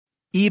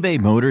eBay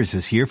Motors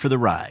is here for the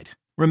ride.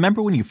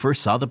 Remember when you first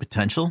saw the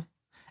potential?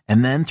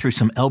 And then through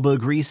some elbow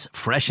grease,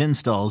 fresh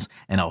installs,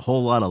 and a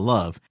whole lot of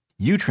love,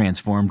 you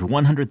transformed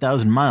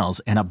 100,000 miles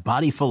and a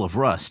body full of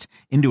rust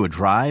into a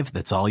drive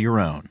that's all your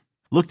own.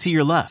 Look to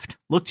your left.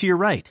 Look to your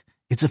right.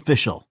 It's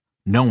official.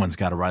 No one's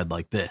got a ride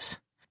like this.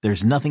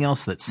 There's nothing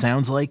else that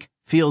sounds like,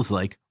 feels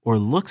like, or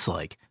looks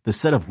like the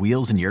set of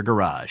wheels in your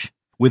garage.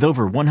 With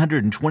over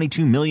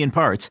 122 million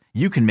parts,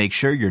 you can make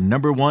sure your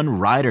number one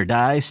ride or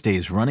die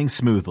stays running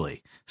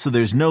smoothly. So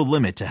there's no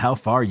limit to how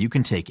far you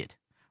can take it.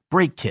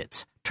 Brake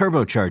kits,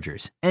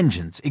 turbochargers,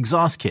 engines,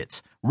 exhaust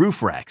kits,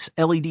 roof racks,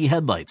 LED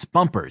headlights,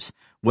 bumpers,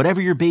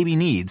 whatever your baby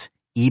needs,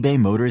 eBay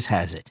Motors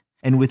has it.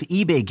 And with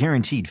eBay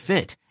Guaranteed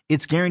Fit,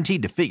 it's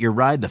guaranteed to fit your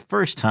ride the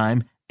first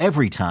time,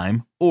 every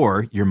time,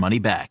 or your money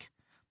back.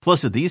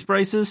 Plus at these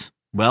prices,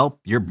 well,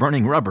 you're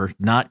burning rubber,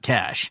 not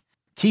cash.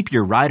 Keep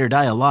your ride or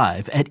die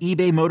alive at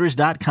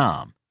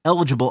ebaymotors.com.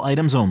 Eligible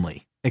items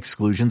only.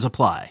 Exclusions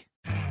apply.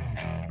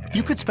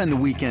 You could spend the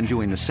weekend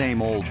doing the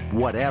same old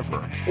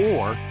whatever,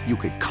 or you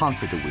could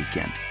conquer the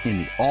weekend in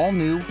the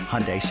all-new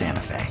Hyundai Santa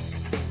Fe.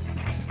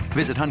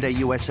 Visit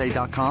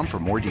HyundaiUSA.com for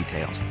more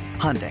details.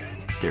 Hyundai,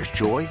 there's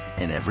joy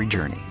in every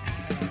journey.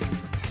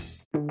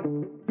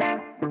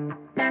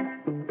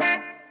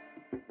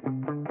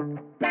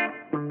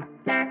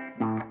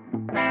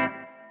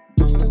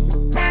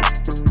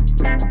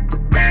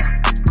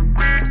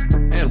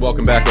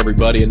 Welcome back,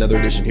 everybody. Another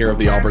edition here of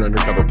the Auburn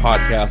Undercover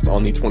podcast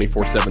on the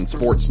 24/7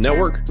 Sports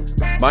Network.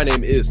 My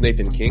name is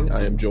Nathan King.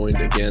 I am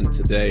joined again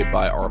today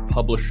by our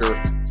publisher,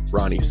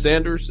 Ronnie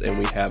Sanders, and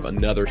we have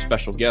another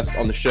special guest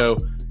on the show.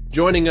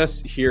 Joining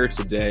us here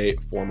today,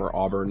 former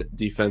Auburn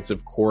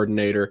defensive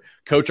coordinator,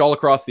 coach all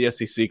across the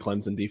SEC,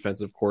 Clemson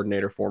defensive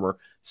coordinator, former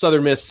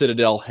Southern Miss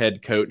Citadel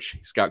head coach.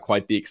 He's got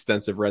quite the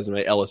extensive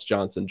resume. Ellis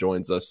Johnson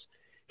joins us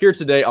here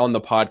today on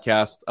the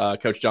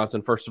podcast. Coach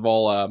Johnson, first of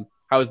all,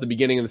 how has the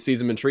beginning of the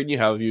season been treating you?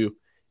 How have you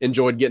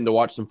enjoyed getting to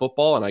watch some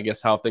football? And I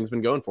guess how have things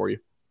been going for you?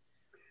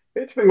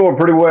 It's been going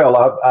pretty well.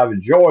 I've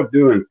enjoyed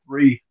doing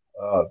three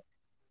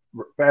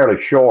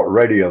fairly short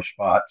radio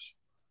spots.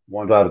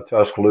 One's out of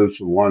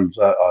Tuscaloosa, one's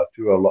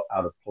two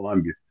out of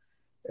Columbia.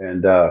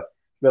 And it's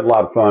been a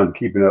lot of fun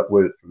keeping up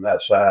with it from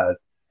that side.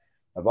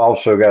 I've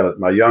also got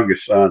my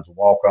youngest son's a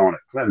walk-on at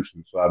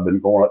Clemson, so I've been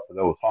going up to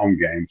those home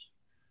games.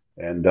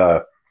 And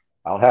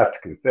I'll have to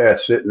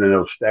confess, sitting in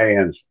those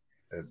stands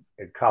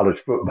at college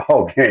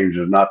football games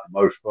is not the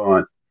most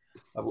fun.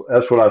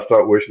 That's when I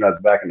start wishing I was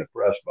back in the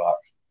press box.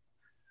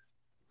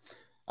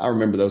 I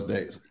remember those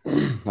days.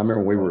 I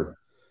remember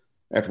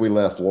after we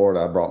left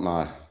Florida, I brought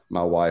my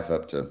wife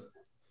up to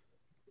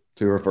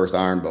her first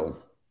Iron Bowl.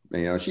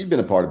 You know, she'd been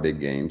a part of big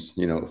games,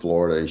 you know,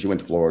 Florida, and she went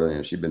to Florida,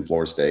 and she'd been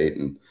Florida State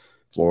and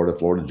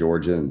Florida,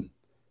 Georgia, and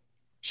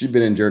she'd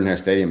been in Jordan-Hare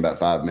Stadium about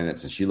 5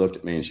 minutes, and she looked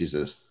at me and she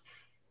says,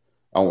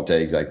 I won't tell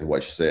you exactly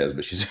what she says,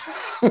 but she said,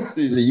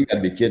 "You got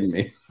to be kidding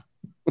me."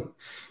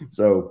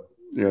 So,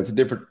 you know, it's a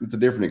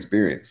different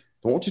experience.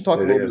 So won't you talk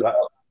a little bit about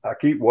I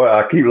keep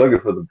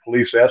looking for the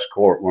police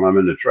escort when I'm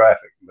in the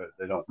traffic, but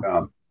they don't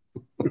come.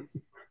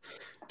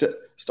 To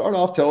start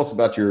off, tell us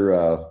about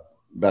your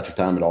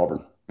time at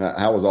Auburn.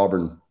 How was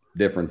Auburn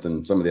different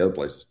than some of the other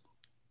places?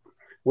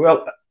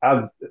 Well,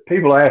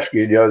 people ask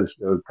you,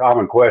 the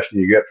common question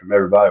you get from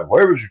everybody: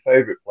 where was your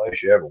favorite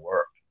place you ever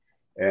worked?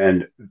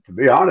 And to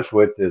be honest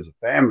with you, as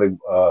a family,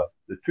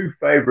 the two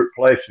favorite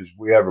places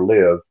we ever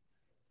lived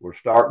were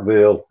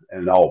Starkville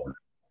and Auburn.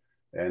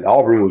 And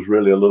Auburn was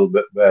really a little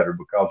bit better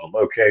because of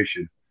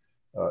location.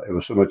 It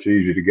was so much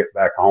easier to get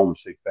back home and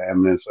see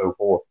family and so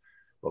forth.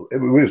 But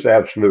we just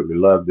absolutely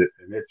loved it.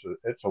 And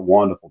it's a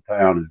wonderful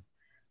town, as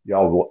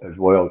y'all as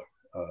well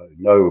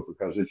know,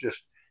 because it's just,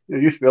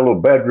 it used to be a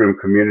little bedroom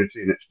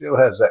community, and it still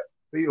has that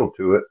feel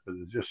to it. But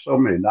there's just so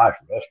many nice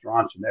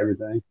restaurants and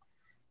everything.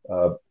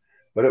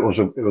 But it was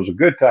a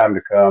good time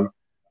to come.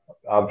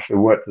 Obviously,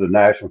 we went to the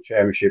national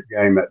championship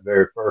game that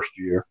very first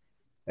year,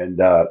 and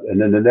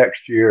then the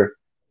next year,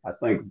 I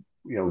think,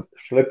 you know,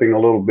 slipping a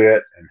little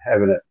bit and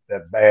having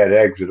that bad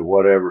exit or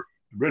whatever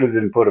really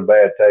didn't put a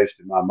bad taste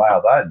in my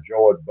mouth. I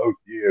enjoyed both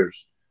years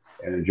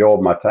and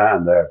enjoyed my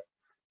time there,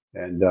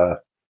 and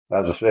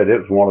as I said,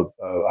 it was one of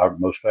our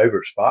most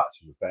favorite spots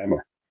as a family.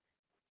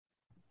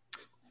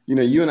 You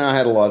know, you and I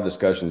had a lot of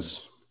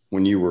discussions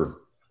when you were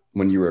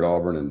at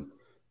Auburn, and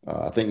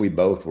I think we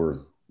both were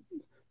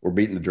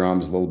beating the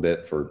drums a little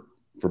bit for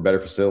better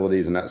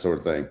facilities and that sort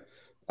of thing.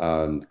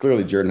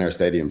 Clearly, Jordan-Hare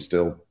Stadium is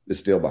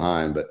still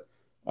behind, but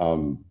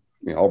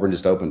Auburn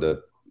just opened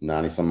a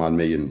 $90-some-odd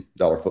million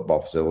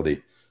football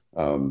facility.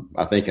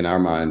 I think in our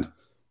mind,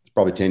 it's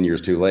probably 10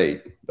 years too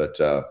late, but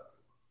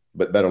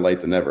better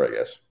late than never, I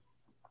guess.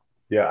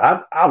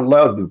 Yeah, I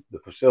love the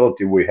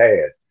facility we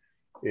had.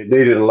 It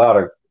needed a lot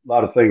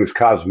of things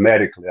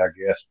cosmetically, I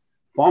guess.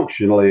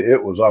 Functionally,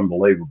 it was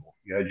unbelievable.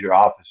 You had your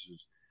offices.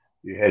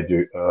 You had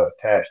your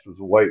attached with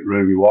the weight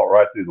room. You walk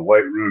right through the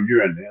weight room.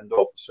 You're in the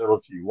indoor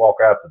facility. You walk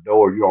out the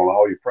door. You're on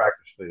all your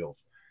practice fields.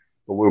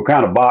 But we were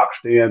kind of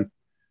boxed in.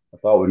 I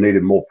thought we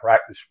needed more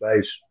practice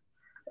space.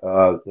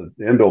 The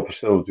indoor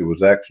facility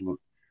was excellent.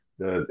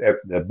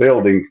 the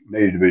building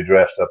needed to be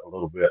dressed up a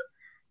little bit.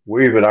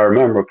 I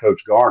remember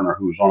Coach Garner,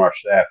 who was on our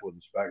staff with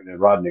us back then,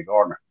 Rodney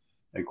Garner.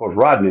 And of course,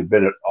 Rodney had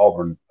been at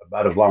Auburn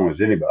about as long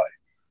as anybody.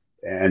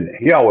 And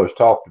he always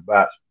talked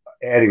about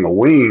adding a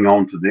wing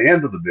onto the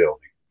end of the building.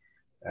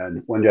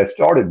 And when they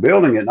started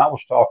building it, and I was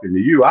talking to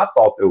you, I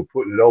thought they were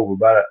putting it over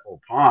by that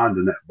little pond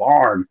and that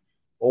barn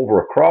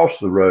over across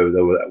the road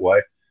over that way.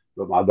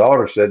 But my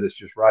daughter said it's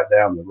just right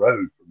down the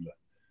road from the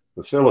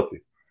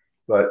facility.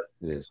 But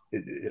yes.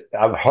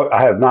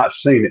 I have not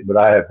seen it, but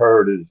I have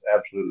heard it is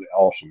absolutely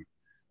awesome.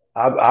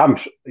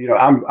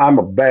 I'm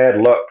a bad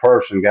luck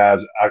person, guys.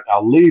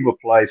 I'll leave a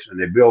place and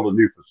they build a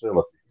new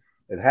facility.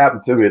 It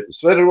happened to me at the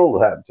Citadel.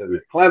 It happened to me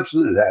at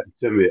Clemson. It happened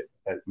to me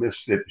at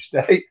Mississippi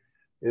State.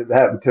 It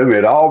happened to me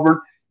at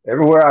Auburn.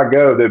 Everywhere I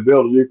go, they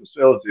build a new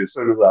facility as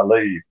soon as I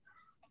leave.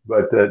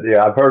 But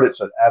yeah, I've heard it's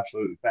an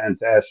absolutely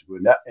fantastic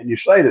one. And you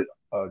say that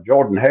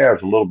Jordan Hare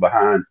is a little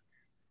behind.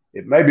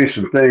 It may be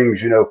some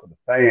things, for the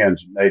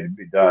fans that need to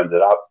be done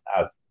that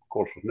I of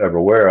course, was never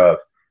aware of.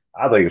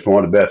 I think it's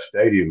one of the best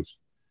stadiums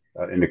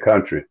in the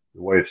country.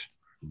 The way it's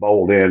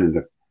bowled in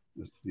and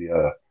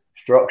the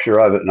structure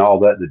of it and all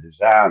that, the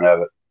design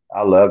of it,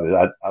 I love it.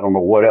 I don't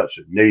know what else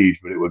it needs,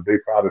 but it would be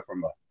probably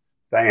from a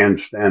fan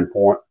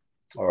standpoint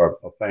or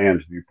a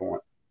fan's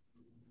viewpoint.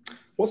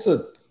 What's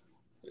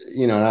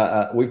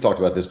we've talked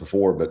about this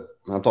before, but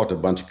I've talked to a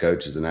bunch of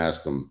coaches and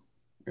asked them,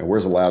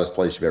 where's the loudest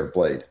place you've ever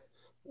played?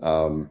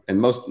 And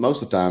most of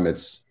the time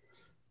it's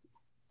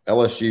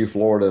LSU,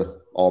 Florida,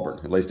 Auburn,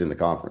 at least in the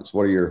conference.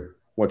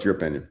 What's your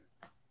opinion?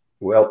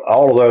 Well,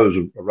 all of those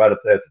are right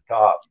up there at the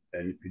top.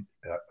 And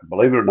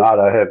believe it or not,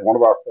 I had one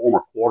of our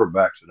former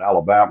quarterbacks at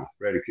Alabama,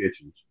 Freddie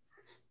Kitchens.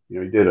 He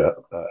did a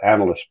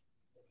analyst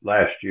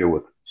last year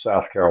with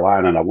South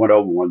Carolina, and I went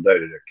over one day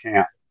to their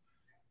camp,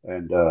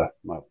 and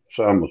my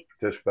son was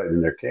participating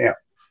in their camp,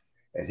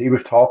 and he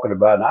was talking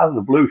about, and out of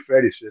the blue,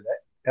 Freddie said,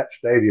 that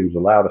stadium's the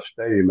loudest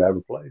stadium I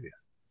ever played in.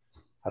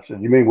 I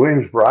said, you mean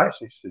Williams-Brice?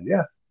 He said,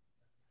 yeah.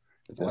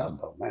 It's loud. I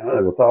thought, man, I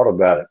never thought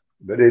about it.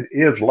 But it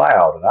is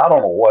loud, and I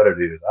don't know what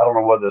it is. I don't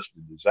know whether it's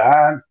the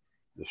design,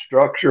 the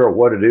structure, or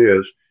what it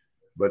is,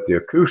 but the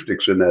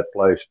acoustics in that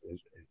place,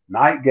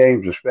 night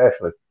games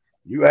especially,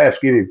 you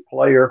ask any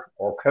player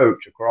or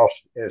coach across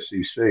the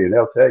SEC, and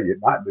they'll tell you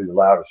it might be the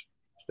loudest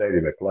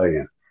stadium they play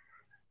in.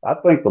 I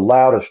think the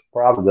loudest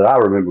probably that I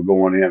remember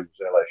going in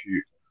was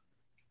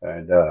LSU.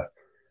 And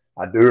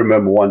I do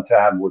remember one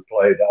time we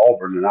played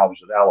Auburn, and I was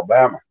at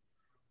Alabama,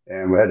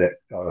 and we had a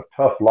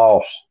tough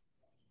loss.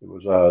 It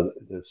was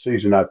the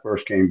season I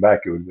first came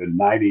back. It would have been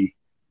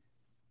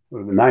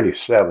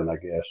 97, I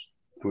guess.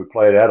 We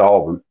played at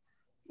Auburn,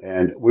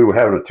 and we were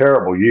having a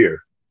terrible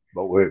year,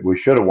 but we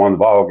should have won the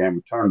ball game.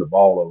 We turned the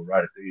ball over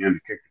right at the end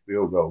to kick the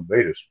field goal and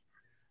beat us.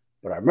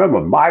 But I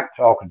remember Mike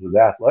talking to the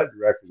athletic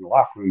director in the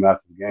locker room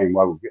after the game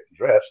while we were getting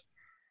dressed,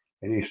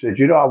 and he said,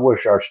 I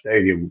wish our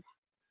stadium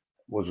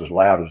was as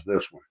loud as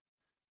this one.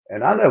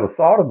 And I never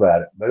thought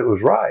about it, but it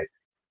was right.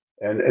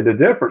 And the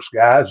difference,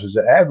 guys, is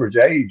the average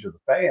age of the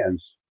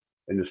fans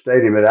in the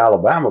stadium at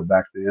Alabama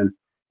back then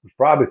was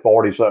probably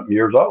 40-something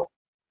years old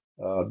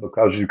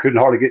because you couldn't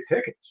hardly get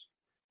tickets.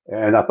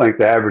 And I think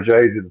the average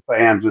age of the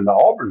fans in the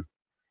Auburn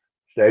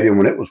stadium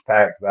when it was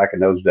packed back in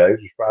those days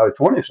was probably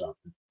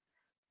 20-something.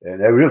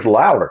 And it was just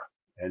louder.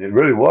 And it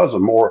really was a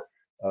more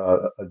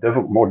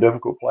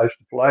difficult place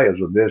to play as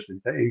a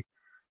visiting team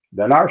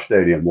than our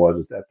stadium was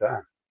at that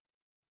time.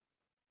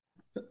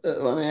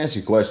 Let me ask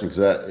you a question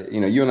because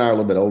you and I are a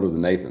little bit older than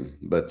Nathan,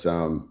 but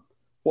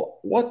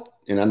what?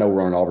 And I know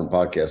we're on an Auburn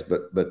podcast,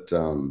 but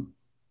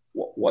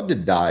what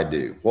did Dye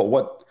do?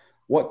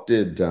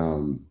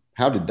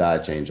 How did Dye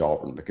change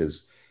Auburn?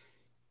 Because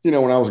when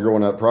I was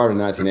growing up prior to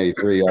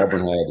 1983,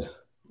 Auburn had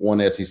one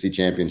SEC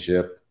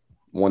championship,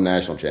 one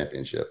national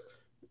championship,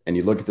 and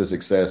you look at the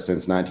success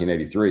since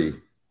 1983,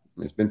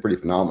 it's been pretty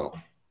phenomenal.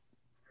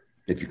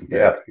 If you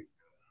compare. Yeah.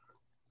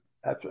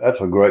 That's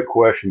a great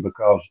question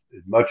because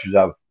as much as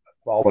I've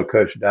followed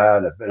Coach Dye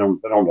and I've been on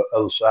the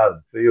other side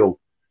of the field,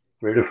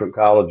 3 different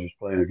colleges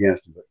playing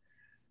against him,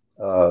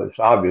 but it's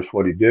obvious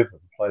what he did for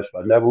the place.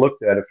 But I never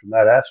looked at it from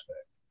that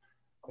aspect.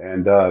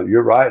 And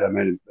you're right. I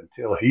mean,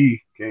 until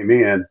he came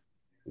in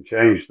and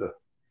changed the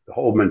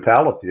whole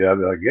mentality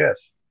of it, I guess,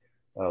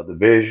 the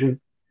vision,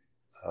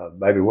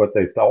 maybe what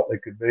they thought they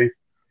could be,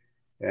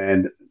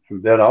 and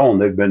from then on,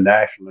 they've been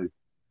nationally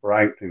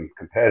ranked and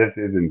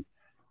competitive and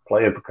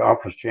playing for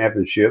conference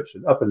championships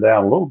and up and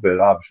down a little bit,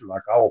 obviously,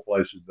 like all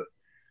places, but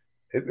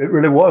it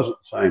really wasn't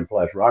the same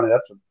place, Ronnie.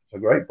 That's a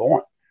great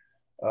point.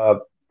 I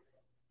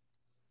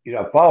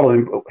followed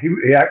him.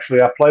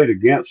 I played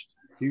against,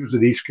 he was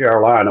at East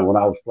Carolina when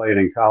I was playing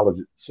in college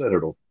at the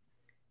Citadel,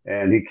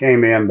 and he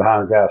came in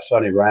behind a guy,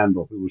 Sonny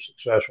Randall, who was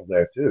successful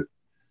there too,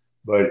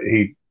 but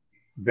he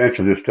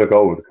eventually just took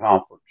over the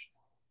conference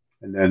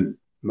and then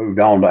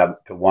moved on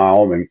to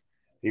Wyoming.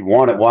 He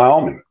won at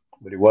Wyoming,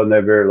 but he wasn't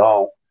there very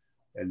long.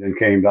 And then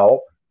came to Auburn.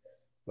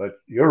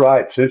 But you're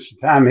right. Since the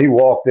time he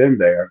walked in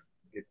there,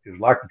 it was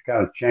like it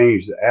kind of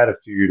changed the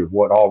attitude of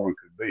what Auburn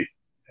could be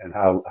and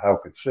how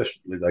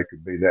consistently they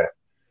could be there.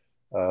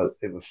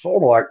 It was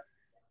sort of like,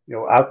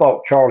 I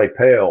thought Charlie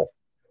Pell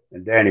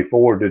and Danny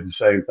Ford did the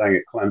same thing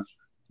at Clemson.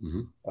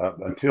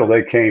 Until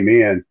they came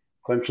in.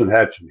 Clemson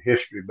had some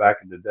history back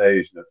in the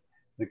days. I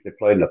think they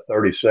played in a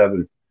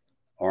 37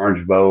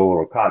 Orange Bowl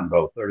or Cotton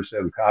Bowl,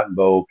 37 Cotton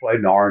Bowl, played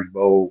in the Orange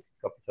Bowl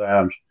a couple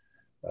times,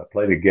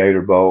 played in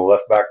Gator Bowl.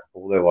 That's back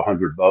before there were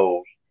 100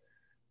 bowls.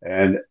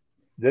 And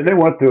then they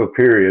went through a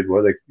period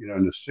where they,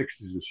 in the 60s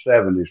and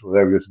 70s, where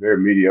they were just very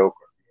mediocre.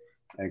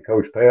 And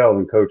Coach Pell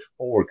and Coach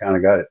Ford kind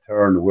of got it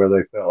turned to where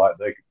they felt like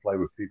they could play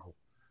with people,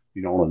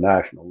 on a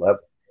national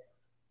level.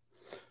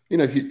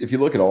 If you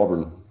look at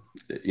Auburn,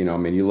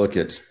 you look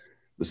at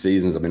the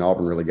seasons.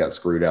 Auburn really got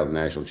screwed out of the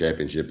national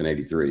championship in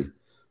 '83.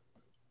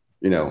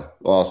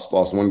 Lost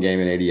one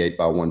game in '88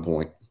 by 1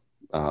 point,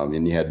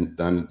 and you had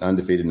an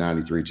undefeated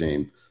 '93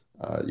 team.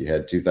 You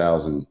had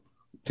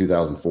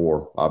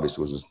 2004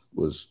 obviously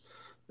was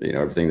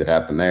everything that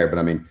happened there.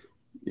 But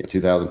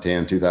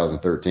 2010,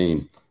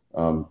 2013,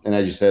 and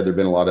as you said, there've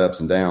been a lot of ups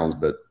and downs.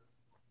 But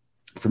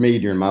for me,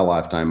 during my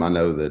lifetime, I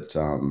know that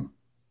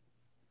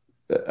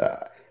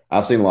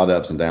I've seen a lot of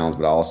ups and downs,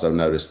 but I also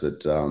noticed that,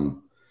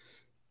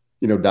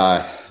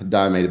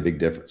 Dye made a big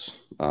difference.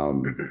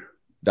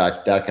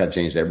 Dye kind of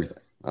changed everything.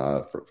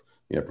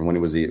 From when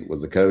he was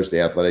the coach,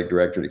 the athletic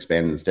director,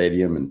 expanding the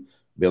stadium and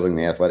building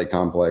the athletic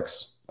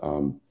complex.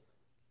 I'm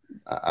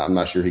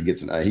not sure he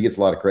gets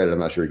a lot of credit. I'm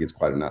not sure he gets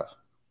quite enough.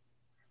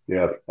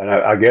 Yeah, and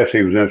I guess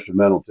he was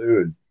instrumental too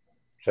in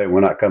saying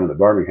we're not coming to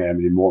Birmingham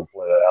anymore and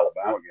play that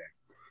Alabama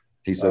game.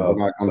 He said we're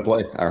not going to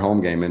play our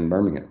home game in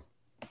Birmingham.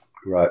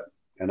 Right.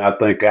 And I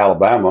think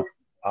Alabama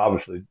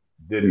obviously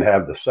didn't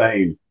have the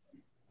same.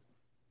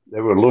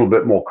 They were a little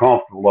bit more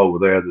comfortable over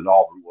there than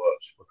Auburn was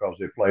because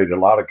they played a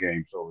lot of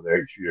games over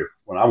there each year.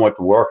 When I went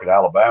to work at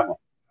Alabama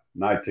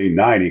in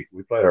 1990,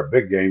 we played our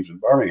big games in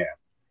Birmingham.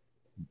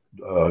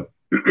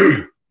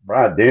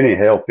 Bryant Denny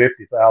held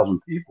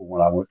 50,000 people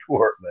when I went to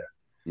work there.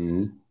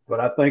 Mm-hmm. But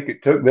I think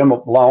it took them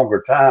a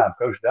longer time.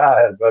 Coach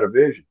Dye had a better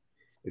vision.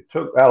 It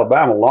took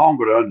Alabama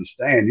longer to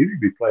understand you need to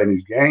be playing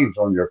these games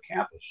on your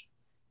campus.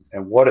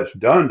 And what it's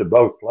done to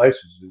both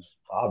places is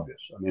obvious.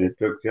 It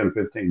took 10,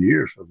 15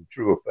 years for the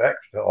true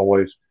effects to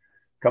always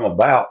come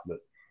about, but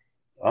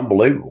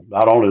unbelievable.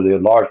 Not only the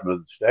enlargement of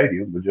the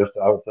stadium, but just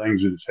other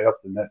things that it's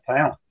helped in that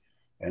town.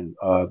 And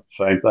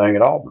same thing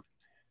at Auburn.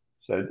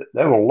 So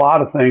there were a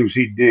lot of things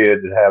he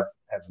did that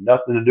have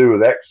nothing to do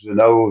with X's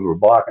and O's or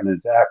blocking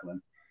and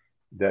tackling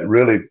that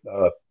really,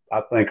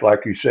 I think,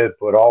 like you said,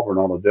 put Auburn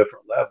on a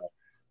different level.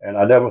 And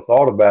I never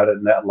thought about it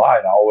in that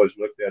light. I always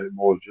looked at it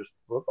more as just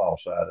the football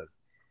side of it.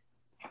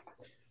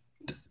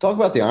 Talk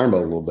about the Iron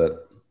Bowl a little bit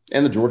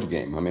and the Georgia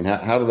game.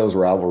 How do those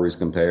rivalries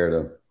compare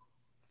to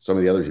some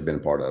of the others you've been a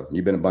part of?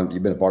 You've been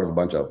a part of a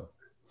bunch of them.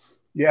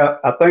 Yeah,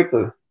 I think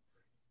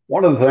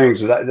one of the things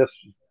this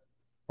is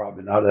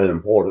probably not that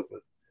important,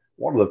 but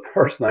one of the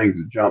first things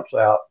that jumps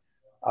out,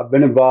 I've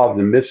been involved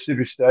in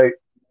Mississippi State,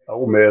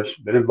 Ole Miss,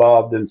 been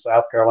involved in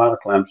South Carolina,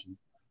 Clemson,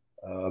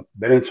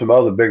 been in some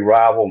other big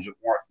rivals that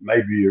weren't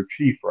maybe your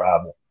chief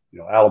rival.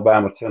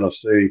 Alabama,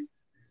 Tennessee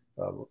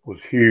was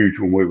huge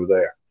when we were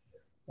there.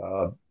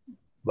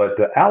 But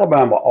the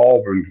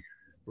Alabama-Auburn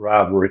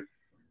rivalry,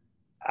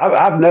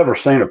 I've never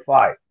seen a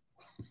fight.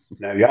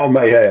 Now, y'all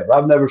may have.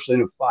 I've never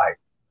seen a fight.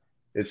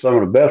 It's some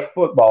of the best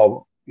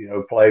football,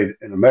 played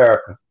in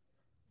America,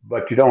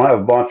 but you don't have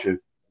a bunch of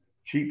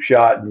cheap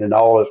shotting and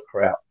all this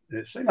crap. And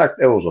it seemed like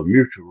there was a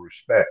mutual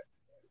respect.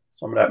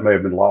 Some of that may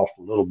have been lost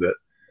a little bit.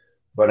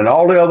 But in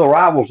all the other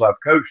rivals I've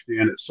coached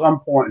in, at some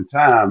point in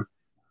time,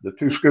 the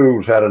two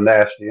schools had a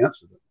nasty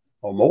incident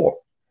or more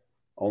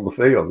on the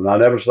field. And I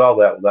never saw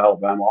that with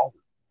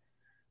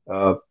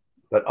Alabama-Auburn.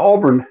 But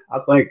Auburn, I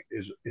think,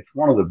 it's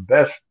one of the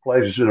best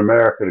places in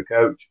America to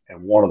coach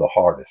and one of the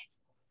hardest.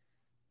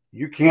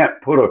 You can't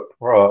put a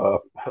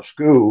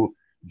school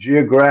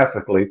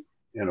geographically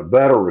in a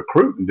better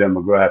recruiting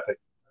demographic,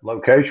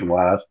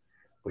 location-wise,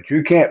 but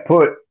you can't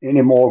put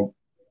any more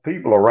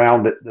people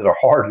around it that are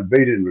hard to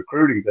beat in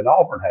recruiting than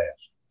Auburn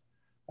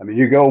has.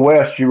 You go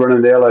west, you run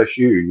into LSU,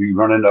 you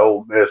run into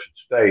Ole Miss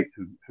State,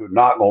 who are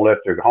not going to let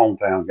their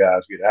hometown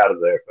guys get out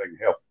of there if they can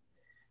help them.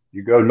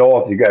 You go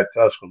north, you got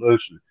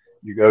Tuscaloosa.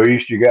 You go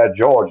east, you got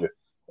Georgia.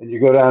 And you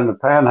go down the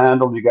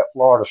Panhandle, you got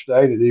Florida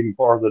State, and even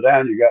farther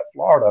down, you got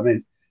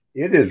Florida.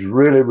 It is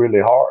really,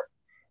 really hard.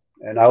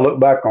 And I look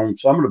back on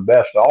some of the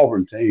best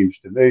Auburn teams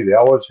to me. They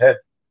always had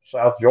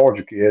South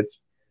Georgia kids,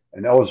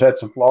 and they always had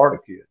some Florida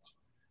kids.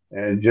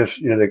 And just,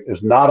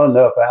 there's not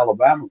enough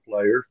Alabama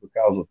players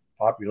because of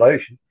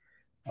population,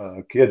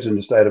 kids in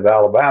the state of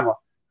Alabama,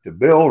 to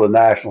build a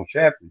national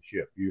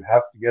championship. You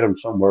have to get them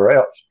somewhere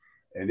else.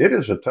 And it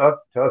is a tough,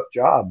 tough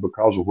job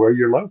because of where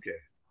you're located.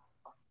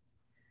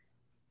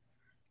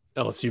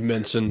 Ellis, you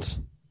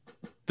mentioned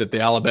that the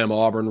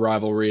Alabama-Auburn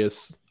rivalry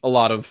is a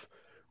lot of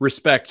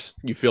respect,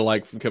 you feel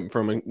like,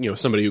 from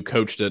somebody who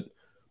coached at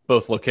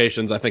both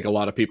locations. I think a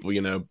lot of people,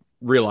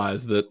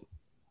 realize that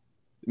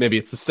maybe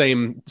it's the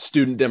same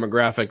student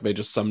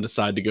demographic. Some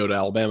decide to go to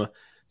Alabama,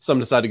 some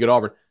decide to go to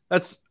Auburn.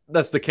 That's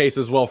that's the case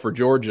as well for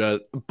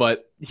Georgia.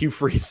 But Hugh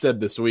Freeze said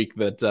this week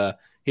that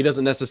he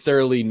doesn't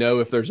necessarily know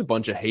if there's a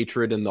bunch of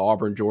hatred in the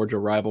Auburn-Georgia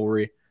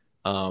rivalry.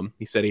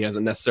 He said he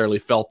hasn't necessarily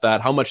felt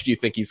that. How much do you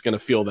think he's going to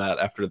feel that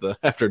after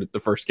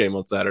the first game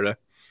on Saturday?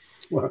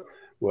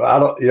 Well, I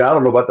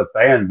don't know about the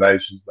fan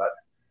bases, but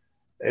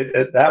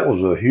that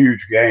was a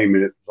huge game,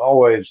 and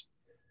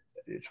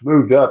it's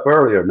moved up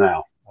earlier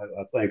now.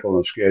 I think on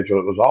the schedule,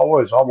 it was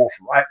always almost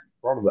right in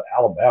front of the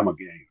Alabama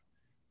game.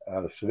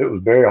 So it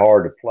was very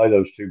hard to play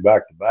those two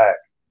back to back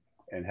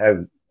and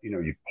have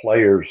your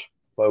players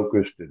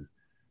focused and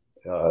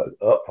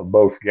up for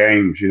both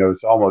games.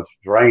 It's almost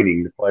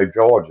draining to play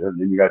Georgia, and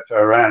then you got to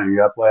turn around and you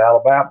got to play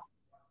Alabama.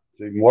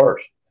 It's even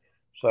worse.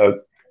 So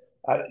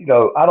I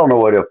don't know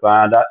what he'll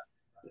find.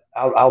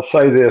 I'll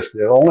say this: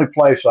 the only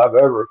place I've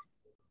ever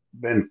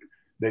been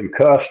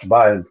cussed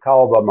by and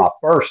called by my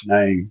first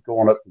name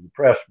going up to the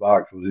press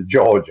box was in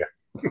Georgia.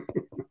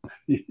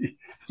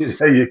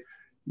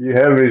 You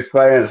have these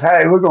fans,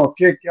 hey, we're going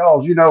to kick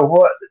y'all's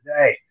what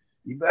today.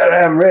 You better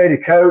have them ready,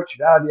 coach,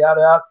 yada, yada,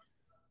 yada.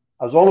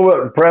 I was only up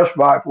in the press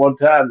box one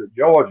time at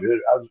Georgia.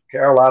 I was in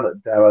Carolina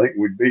at the time. I think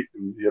we beat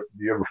them the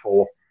year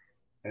before.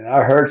 And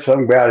I heard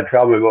some guy that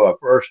called me by my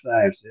first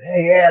name said,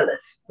 hey,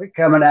 Ellis, we're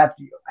coming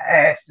after your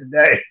ass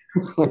today.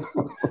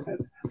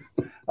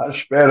 I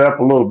sped up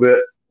a little bit,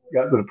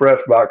 got to the press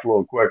box a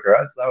little quicker.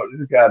 I thought,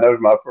 this guy knows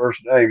my first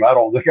name. I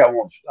don't think I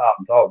want to stop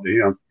and talk to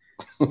him.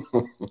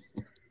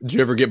 Did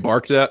you ever get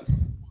barked at?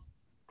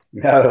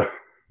 No.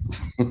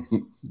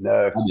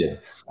 No. Yeah.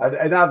 I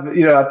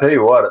tell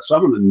you what,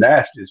 some of the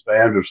nastiest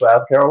fans are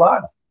South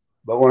Carolina.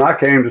 But when I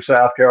came to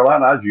South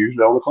Carolina, I was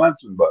usually on the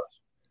Clemson bus.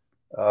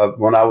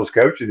 When I was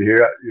coaching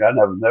here, I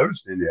never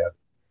noticed any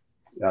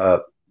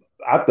of it.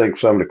 I think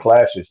some of the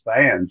classiest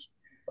fans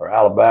are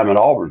Alabama and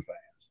Auburn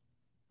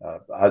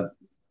fans.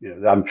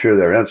 I'm sure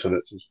there are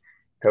incidences.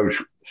 Coach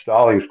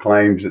Stallings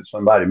claims that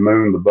somebody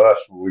mooned the bus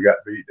when we got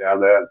beat down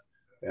there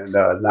in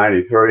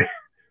 93.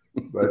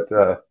 But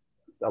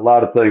a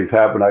lot of things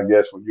happen, I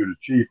guess, when you're the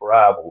chief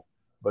rival.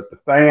 But the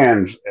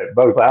fans at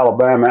both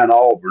Alabama and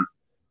Auburn,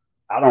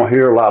 I don't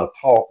hear a lot of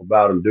talk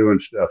about them doing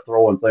stuff,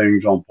 throwing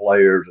things on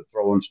players or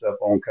throwing stuff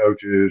on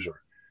coaches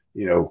or,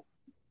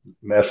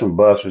 messing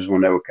buses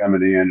when they were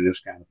coming in and this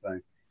kind of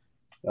thing.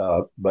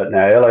 But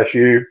now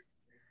LSU,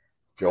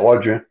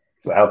 Georgia,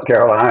 South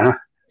Carolina,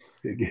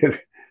 it can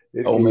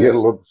get a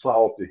little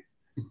salty.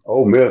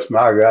 Ole Miss,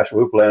 my gosh,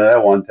 we were playing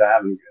that one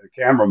time, and the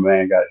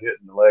cameraman got hit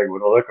in the leg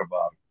with a liquor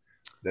bottle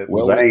that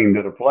was aimed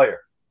at a player.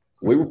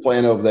 We were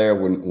playing over there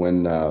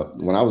when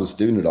I was a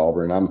student at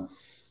Auburn,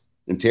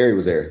 and Terry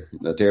was there.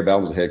 Terry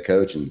Bowden was the head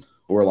coach, and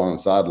we were along the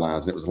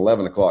sidelines, and it was an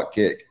 11 o'clock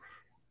kick,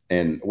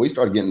 and we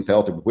started getting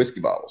pelted with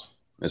whiskey bottles,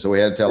 and so we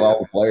had to tell all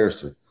the players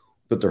to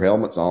put their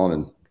helmets on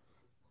and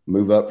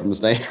move up from the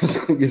stands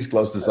and get as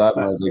close to the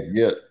sidelines as they could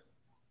get.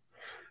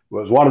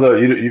 Well, it's one of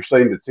those, you've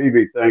seen the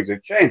TV things.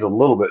 They've changed a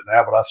little bit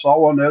now, but I saw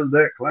one the other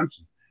day at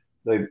Clemson.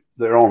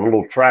 They're on a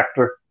little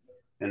tractor,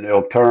 and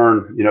they'll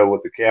turn,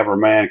 with the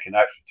cameraman can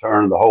actually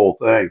turn the whole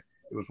thing.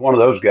 It was one of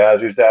those guys.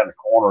 He was down in the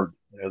corner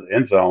of the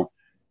end zone,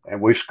 and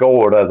we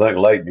scored, I think,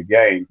 late in the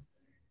game.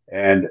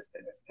 And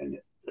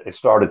they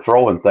started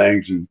throwing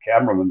things, and the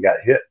cameraman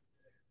got hit,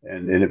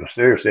 and it was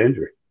serious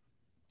injury.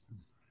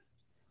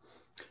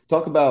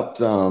 Talk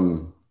about,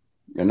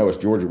 I know it's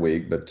Georgia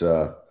week, but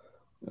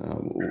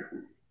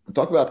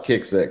talk about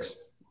kick six.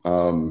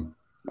 I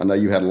know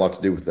you had a lot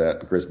to do with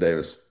that, Chris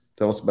Davis.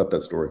 Tell us about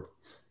that story.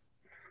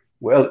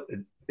 Well,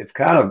 it's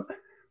kind of,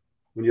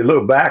 when you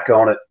look back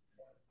on it,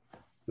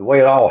 the way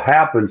it all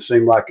happened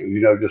seemed like,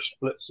 just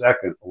split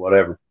second or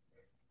whatever.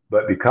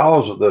 But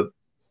because of the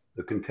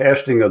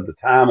contesting of the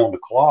time on the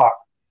clock,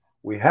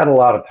 we had a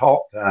lot of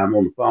talk time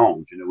on the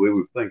phones. We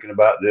were thinking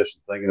about this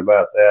and thinking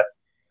about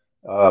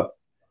that.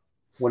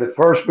 When it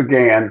first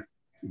began,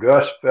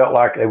 Gus felt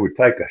like they would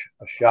take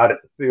a shot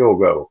at the field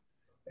goal.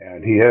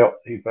 And he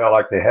felt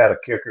like they had a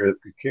kicker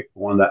that could kick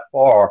one that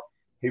far.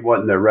 He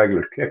wasn't their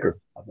regular kicker.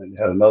 I think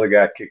they had another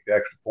guy kick the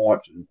extra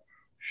points and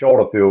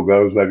shorter field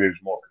goals. Maybe he was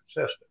more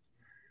consistent.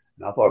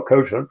 And I thought,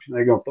 Coach, aren't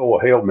you going to throw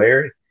a Hail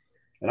Mary?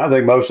 And I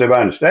think most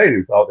everybody in the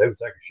stadium thought they would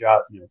take a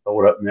shot and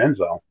throw it up in the end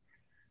zone.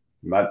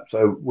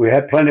 So we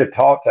had plenty of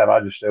talk time.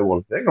 I just said, well,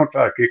 if they're going to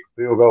try to kick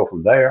a field goal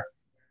from there,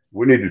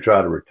 we need to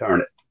try to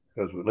return it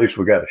because at least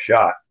we got a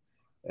shot.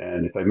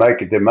 And if they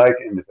make it, they make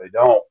it. And if they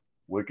don't,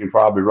 we can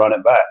probably run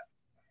it back.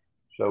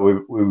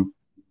 So we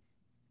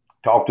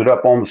talked it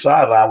up on the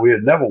sideline. We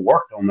had never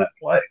worked on that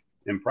play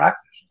in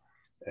practice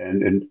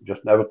and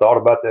just never thought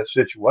about that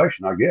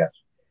situation, I guess.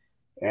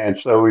 And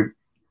so we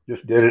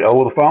just did it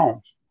over the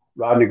phones.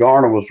 Rodney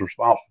Garner was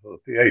responsible for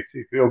the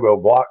PAT field goal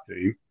block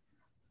team,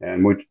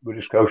 and we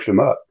just coached him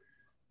up.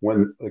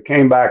 When they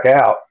came back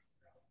out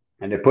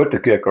and they put the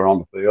kicker on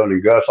the field,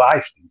 and Gus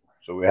iced him.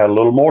 So we had a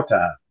little more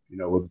time,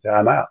 with the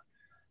timeout.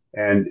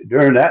 And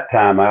during that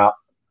timeout,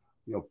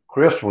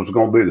 Chris was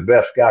going to be the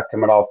best guy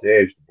coming off the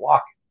edge to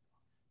block it.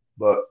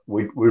 But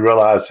we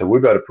realized that we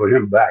better put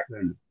him back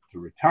then to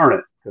return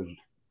it because,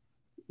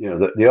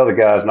 the other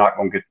guy's not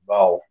going to get the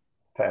ball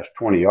past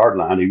 20-yard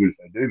line, even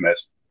if they do miss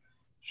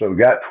it. So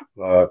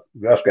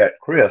Gus got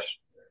Chris,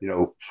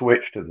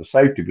 switched to the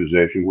safety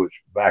position, which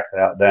backed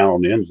out down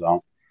on the end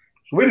zone.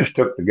 So we just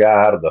took the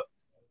guy out of the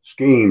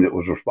scheme that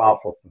was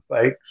responsible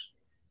for fakes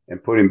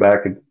and put him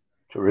back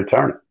to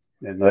return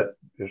it, and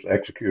just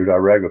executed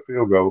our regular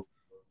field goal,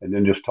 and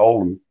then just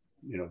told him,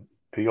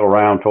 peel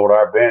around toward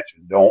our bench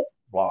and don't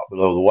block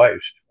below the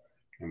waist,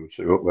 and we'll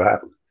see what would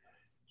happen.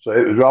 So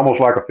it was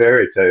almost like a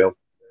fairy tale.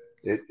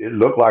 It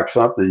looked like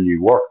something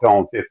you worked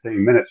on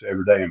 15 minutes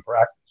every day in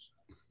practice.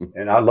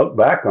 And I look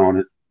back on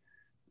it,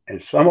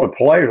 and some of the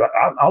plays,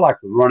 I like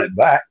to run it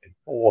back and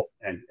forth,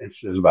 and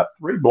there's about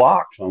 3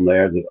 blocks on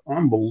there that are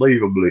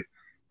unbelievably,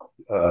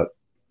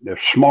 they're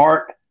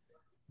smart,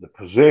 the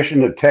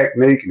position, the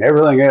technique, and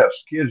everything else.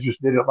 Kids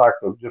just did it like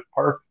it was just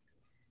perfect.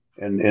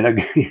 And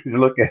again, you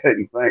look at it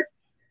and think,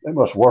 they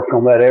must work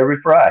on that every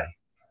Friday.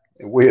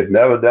 And we had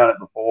never done it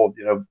before,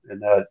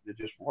 and it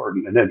just worked.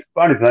 And then the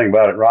funny thing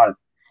about it, Ron,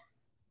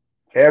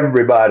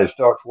 everybody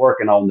starts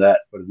working on that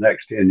for the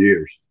next 10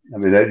 years. I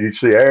mean, you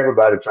see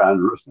everybody trying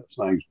to run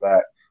things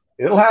back.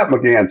 It'll happen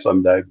again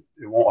someday.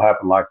 It won't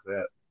happen like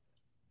that.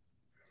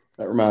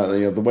 That reminds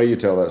me, the way you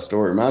tell that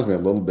story reminds me a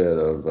little bit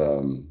of,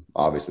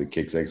 obviously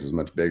Kick 6 was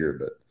much bigger,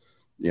 but,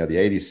 the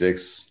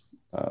 86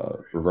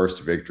 reverse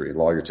to victory.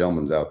 Lawyer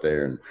Tillman's out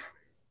there. And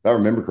if I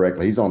remember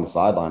correctly, he's on the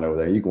sideline over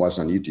there. You can watch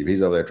it on YouTube.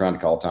 He's over there trying to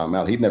call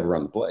timeout. He'd never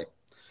run the play.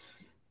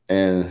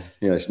 And,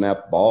 they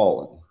snap the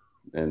ball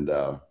and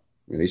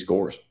he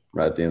scores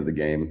right at the end of the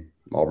game.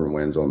 Auburn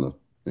wins on the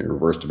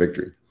reverse to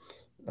victory.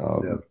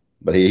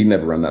 But he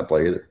never run that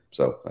play either.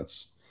 So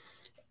that's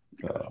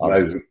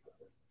amazing.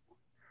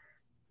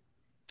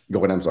 Go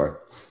ahead. I'm sorry.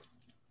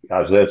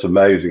 That's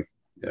amazing.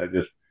 Yeah,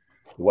 just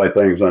the way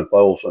things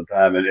unfold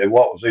sometimes. And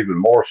what was even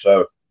more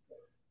so,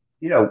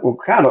 we were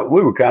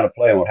kind of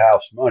playing with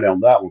house money on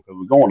that one because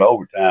we're going to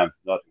overtime.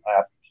 Nothing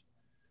happens.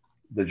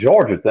 The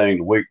Georgia thing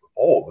the week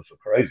before was a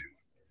crazy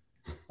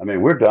one. I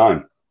mean, we're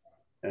done.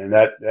 And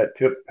that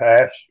tip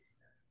pass,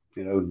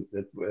 he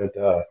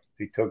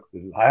took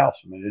the house.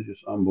 I mean, it's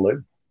just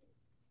unbelievable.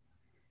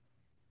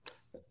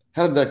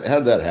 How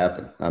did that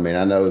happen? I mean,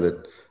 I know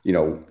that,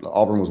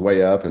 Auburn was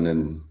way up and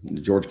then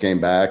Georgia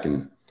came back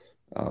and,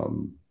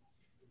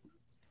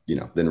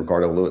 then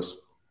Ricardo Lewis.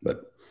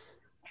 But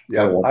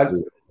yeah,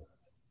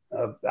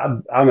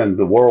 I'm in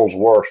the world's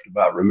worst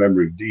about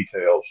remembering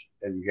details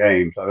in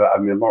games. I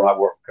mean, when I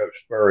worked with Coach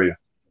Spurrier,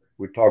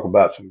 we'd talk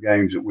about some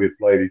games that we had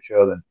played each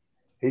other. And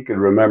he could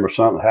remember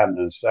something happened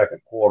in the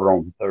second quarter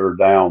on the third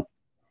down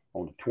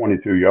on the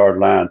 22-yard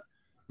line.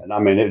 And I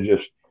mean,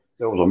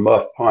 there was a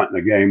muff punt in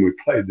the game. We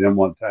played them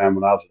one time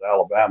when I was at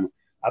Alabama.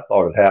 I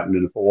thought it happened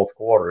in the fourth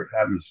quarter. It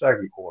happened in the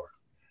second quarter.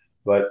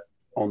 But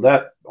on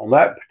that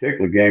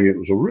particular game, it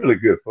was a really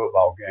good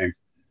football game.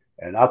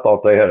 And I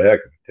thought they had a heck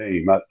of a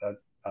team.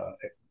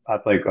 I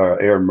think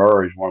Aaron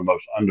Murray is one of the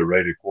most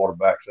underrated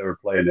quarterbacks ever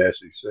played in the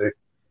SEC.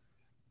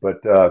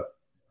 But,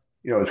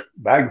 it's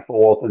back and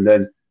forth. And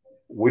then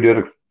we did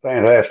a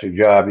fantastic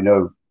job,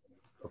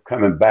 of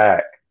coming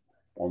back.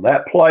 On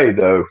that play,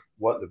 though,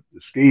 what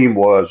the scheme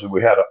was,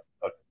 we had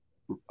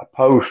a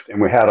post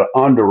and we had an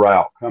under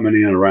route coming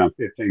in around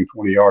 15,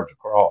 20 yards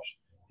across.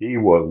 He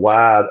was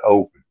wide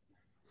open,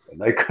 and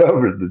they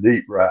covered the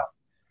deep route.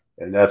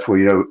 And that's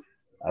where,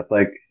 I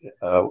think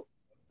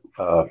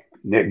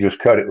Nick just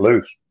cut it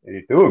loose. And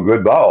he threw a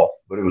good ball,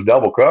 but it was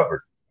double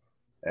covered.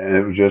 And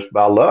it was just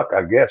by luck,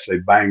 I guess. They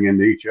banged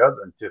into each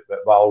other and tipped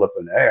that ball up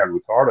in the air. And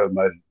Ricardo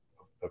made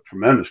a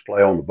tremendous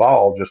play on the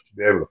ball just to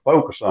be able to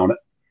focus on it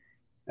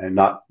and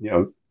not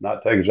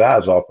take his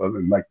eyes off of it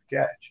and make the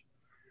catch.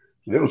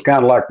 So it was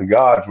kind of like the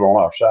gods were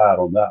on our side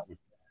on that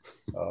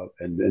one.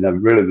 And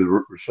then really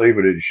the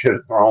receiver that he should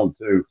have thrown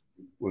to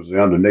was the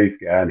underneath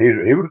guy. And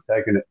he would have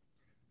taken it.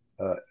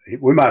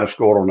 We might have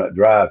scored on that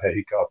drive had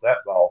he caught that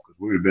ball because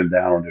we would have been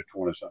down on their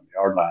 20-something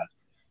yard line.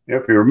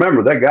 If you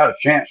remember, they got a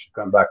chance to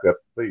come back up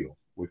the field.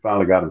 We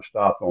finally got them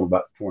stopped on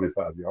about the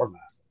 25-yard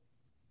line.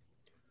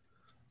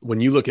 When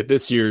you look at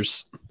this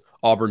year's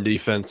Auburn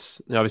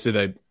defense,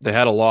 obviously they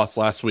had a loss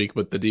last week,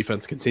 but the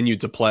defense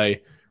continued to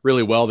play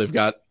really well. They've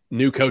got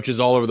new coaches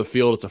all over the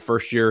field. It's a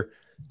first-year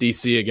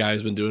DC, a guy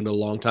who's been doing it a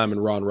long time,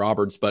 and Ron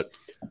Roberts. But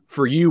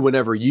for you,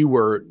 whenever you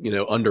were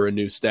under a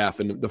new staff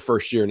in the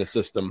first year in a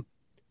system,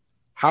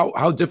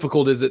 how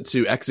difficult is it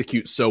to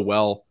execute so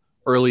well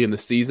early in the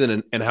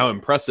season, and how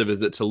impressive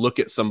is it to look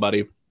at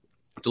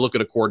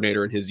a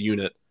coordinator and his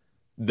unit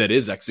that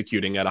is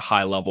executing at a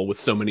high level with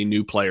so many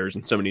new players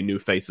and so many new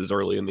faces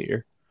early in the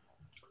year?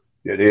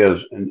 It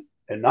is, and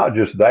not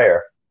just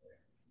there.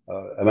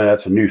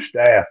 That's a new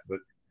staff, but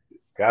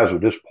guys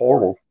with this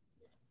portal,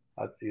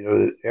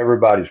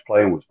 everybody's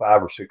playing with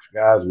 5 or 6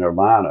 guys in their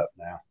lineup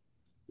now.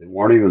 They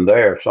weren't even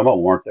there. Some of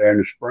them weren't there in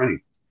the spring.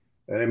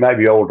 And it may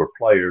be older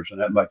players, and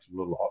that makes it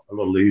a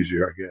little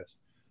easier, I guess.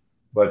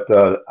 But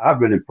I've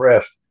been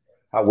impressed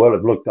how well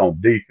it looked on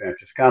defense.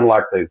 It's kind of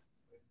like they've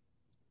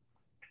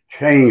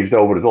changed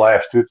over the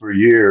last 2-3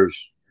 years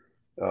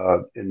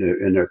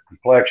in their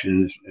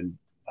complexions. And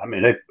I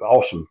mean, they've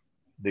awesome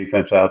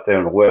defense out there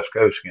on the West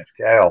Coast against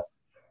Cal.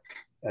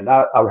 and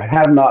I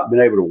have not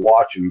been able to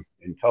watch them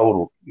in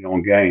total,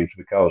 in games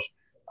because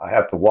I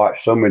have to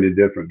watch so many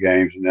different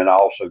games, and then I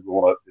also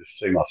go up to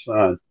see my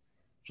son.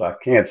 So I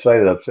can't say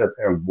that I've sat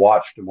there and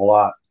watched them a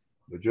lot,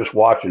 but just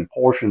watching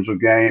portions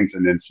of games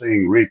and then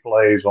seeing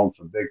replays on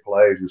some big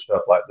plays and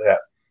stuff like that,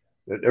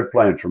 they're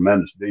playing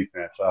tremendous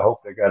defense. I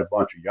hope they got a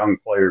bunch of young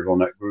players on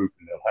that group,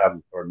 and they'll have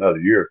them for another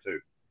year or two.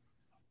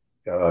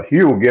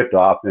 Hugh will get the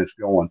offense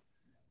going.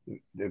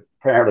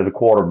 Apparently the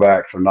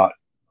quarterbacks are not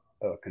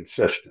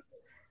consistent,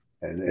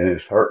 and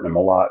it's hurting him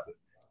a lot. But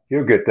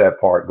he'll get that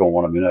part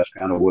going. I mean, that's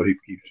kind of what he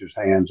keeps his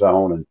hands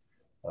on,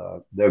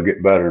 and they'll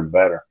get better and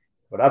better.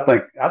 But I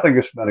think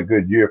it's been a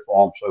good year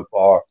for them so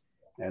far.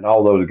 And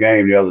although the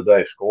game the other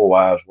day,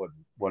 score-wise,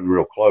 wasn't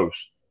real close,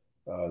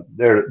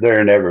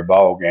 they're in every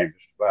ball game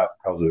just about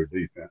because of their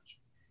defense.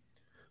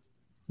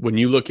 When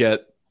you look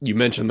at, you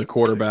mentioned the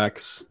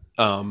quarterbacks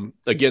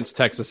against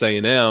Texas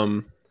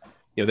A&M,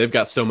 they've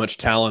got so much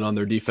talent on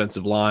their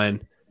defensive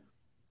line.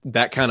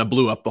 That kind of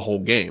blew up the whole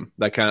game.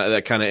 That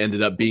kind of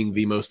ended up being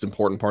the most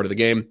important part of the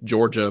game.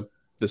 Georgia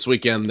this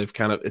weekend,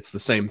 it's the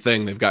same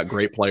thing. They've got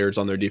great players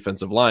on their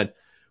defensive line.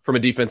 From a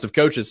defensive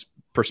coach's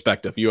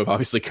perspective, you have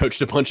obviously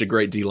coached a bunch of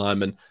great D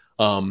linemen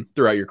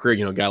throughout your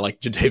career. A guy like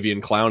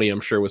Jadeveon Clowney,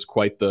 I'm sure, was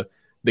quite the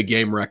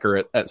game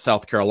wrecker at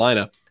South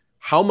Carolina.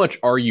 How much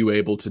are you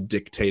able to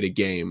dictate a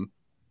game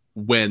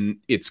when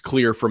it's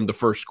clear from the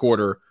first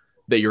quarter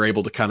that you're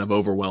able to kind of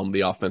overwhelm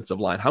the offensive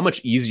line? How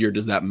much easier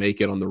does that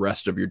make it on the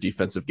rest of your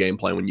defensive game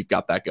plan when you've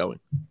got that going?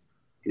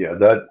 Yeah,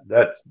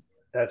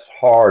 that's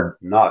hard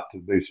not to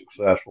be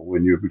successful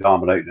when you're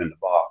dominating in the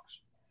box.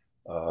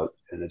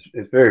 And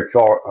it's very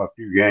far a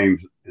few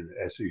games in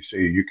the SEC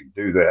you can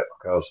do that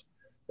because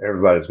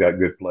everybody's got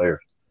good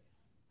players.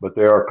 But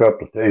there are a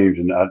couple of teams,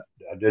 and I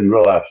didn't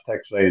realize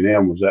Texas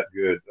A&M was that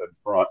good up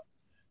front.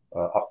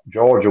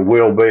 Georgia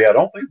will be. I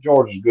don't think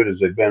Georgia's as good as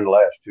they've been the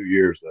last 2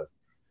 years, though.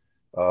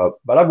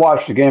 But I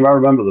watched the game. I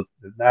remember the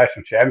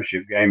national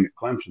championship game that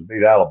Clemson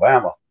beat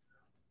Alabama.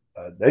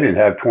 They didn't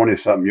have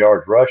 20-something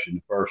yards rushing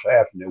the first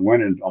half, and they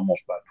winning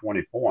almost by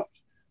 20 points.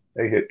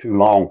 They hit 2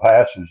 long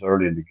passes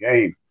early in the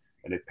game,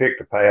 and they picked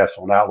a pass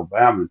on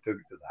Alabama and took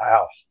it to the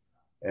house.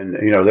 And,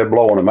 they're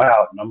blowing them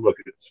out, and I'm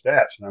looking at the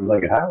stats, and I'm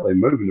thinking, how are they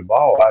moving the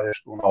ball? How are they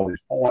scoring all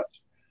these points?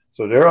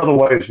 So there are other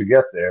ways to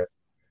get there.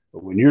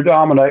 But when you're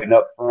dominating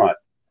up front,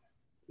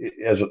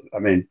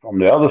 from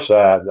the other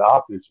side, the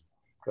offensive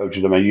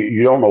coaches,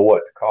 you don't know what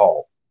to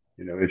call.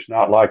 It's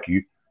not like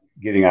you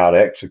getting out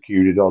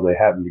executed or they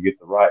happen to get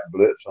the right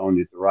blitz on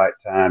you at the right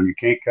time. You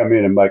can't come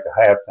in and make a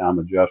halftime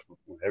adjustment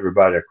when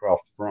everybody across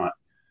the front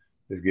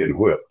is getting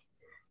whipped.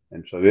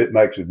 And so it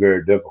makes it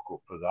very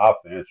difficult for the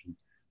offense. And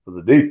for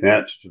the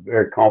defense, it's a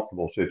very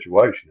comfortable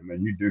situation.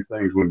 You do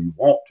things when you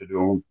want to do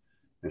them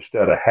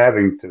instead of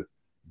having to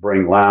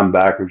bring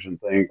linebackers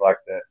and things like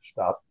that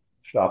to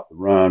stop the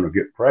run or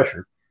get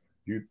pressure.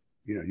 You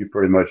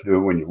pretty much do it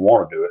when you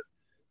want to do it.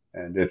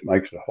 And it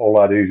makes it a whole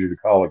lot easier to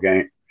call a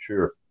game,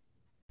 sure.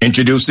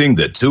 Introducing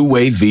the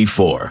two-way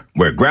V4,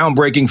 where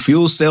groundbreaking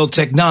fuel cell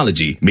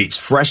technology meets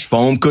fresh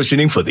foam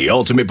cushioning for the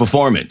ultimate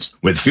performance.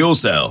 With fuel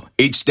cell,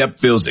 each step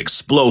feels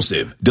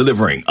explosive,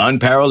 delivering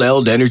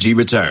unparalleled energy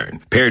return.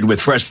 Paired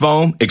with fresh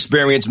foam,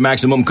 experience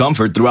maximum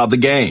comfort throughout the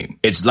game.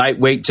 Its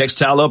lightweight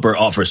textile upper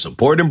offers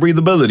support and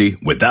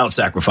breathability without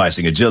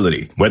sacrificing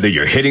agility. Whether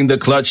you're hitting the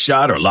clutch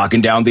shot or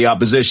locking down the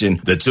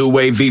opposition, the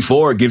two-way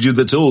V4 gives you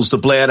the tools to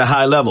play at a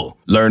high level.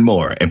 Learn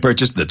more and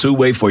purchase the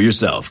two-way for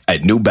yourself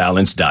at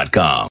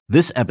newbalance.com.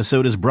 This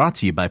episode is brought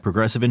to you by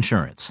Progressive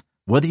Insurance.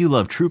 Whether you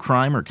love true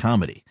crime or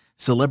comedy,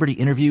 celebrity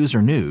interviews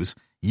or news,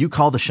 you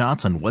call the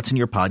shots on what's in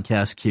your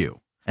podcast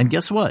queue. And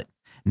guess what?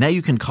 Now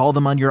you can call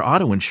them on your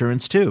auto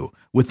insurance too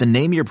with the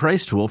Name Your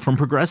Price tool from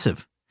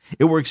Progressive.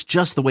 It works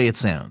just the way it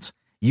sounds.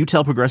 You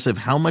tell Progressive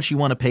how much you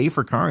want to pay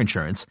for car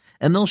insurance,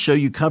 and they'll show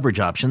you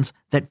coverage options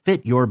that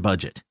fit your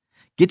budget.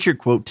 Get your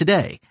quote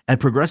today at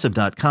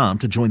Progressive.com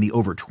to join the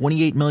over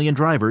 28 million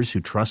drivers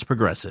who trust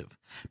Progressive.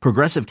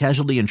 Progressive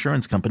Casualty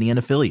Insurance Company and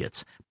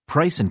Affiliates.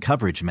 Price and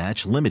coverage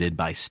match limited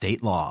by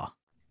state law.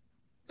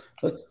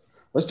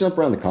 Let's jump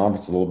around the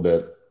conference a little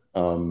bit.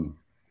 What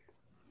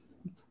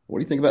do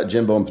you think about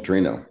Jimbo and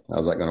Petrino?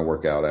 How's that going to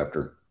work out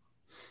after?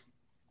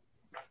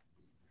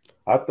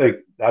 I think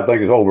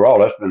it's overall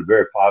that's been a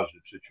very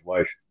positive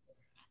situation,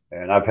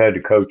 and I've had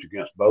to coach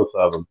against both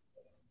of them,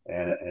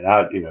 and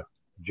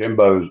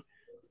Jimbo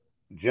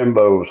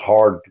was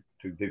hard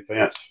to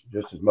defense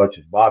just as much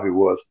as Bobby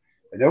was.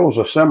 And there was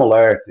a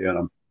similarity in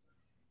them.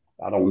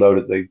 I don't know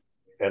that they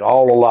at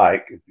all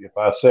alike. If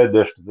I said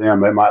this to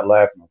them, they might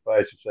laugh in my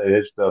face and say,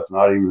 his stuff's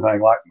not even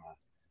anything like mine.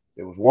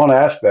 There was one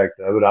aspect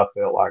of it I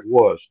felt like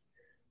was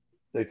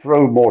they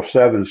throw more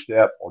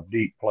 7-step or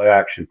deep play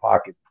action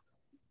pocket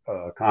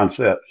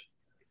concepts.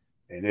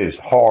 And it is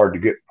hard to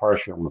get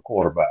pressure on the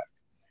quarterback.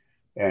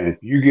 And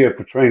if you give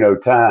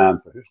Petrino time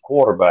for his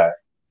quarterback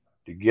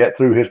to get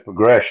through his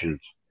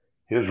progressions,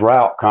 his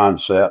route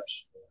concepts,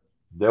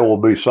 there will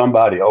be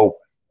somebody open,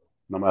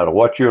 no matter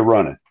what you're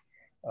running.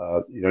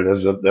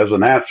 There's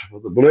an answer for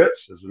the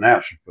blitz. There's an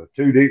answer for a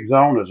 2 deep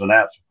zone. There's an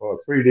answer for a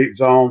 3 deep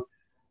zone.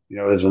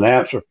 There's an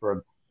answer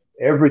for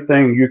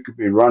everything you could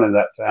be running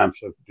that time.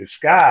 So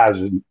disguise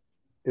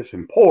it's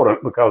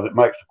important because it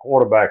makes the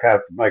quarterback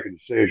have to make a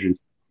decision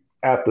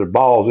after the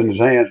ball's in his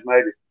hands,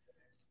 maybe.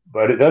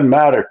 But it doesn't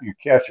matter if you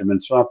catch him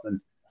in something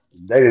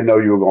they didn't know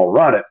you were going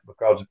to run it,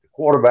 because if the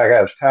quarterback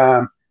has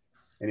time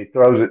and he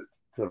throws it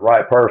to the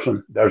right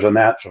person, there's an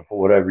answer for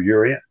whatever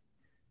you're in.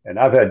 And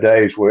I've had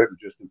days where it was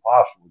just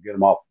impossible to get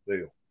him off the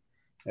field.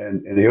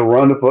 And he'll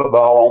run the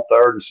football on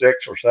 3rd and 6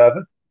 or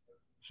 7.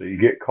 So you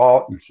get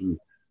caught in some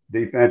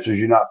defenses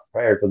you're not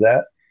prepared for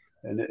that.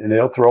 And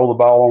they'll throw the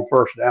ball on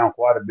 1st down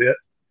quite a bit.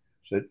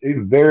 So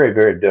it's very,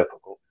 very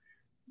difficult.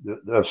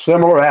 The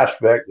similar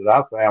aspect that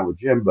I found with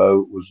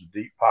Jimbo was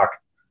the deep pocket,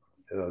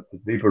 the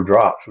deeper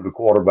drops for the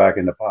quarterback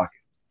in the pocket.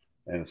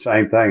 And the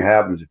same thing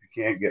happens if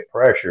you can't get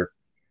pressure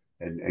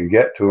and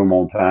get to them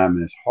on time.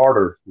 And it's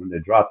harder when they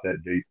drop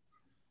that deep.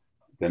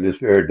 Then it's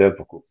very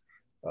difficult.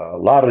 A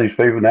lot of these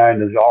people now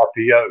use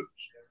RPOs,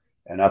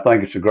 and I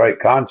think it's a great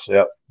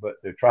concept, but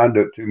they're trying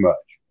to do it too much.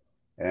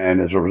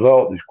 And as a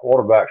result, these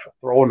quarterbacks are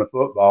throwing the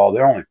football.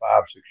 They're only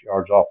 5 or 6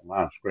 yards off the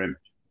line of scrimmage.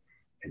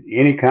 And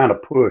any kind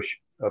of push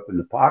up in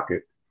the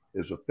pocket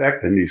is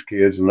affecting these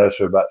kids unless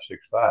they're about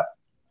 6'5".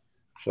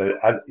 So,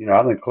 I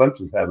think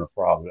Clemson's having a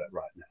problem with that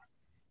right now.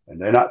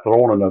 And they're not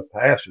throwing enough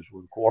passes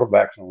where the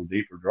quarterback's on a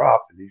deeper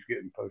drop, and he's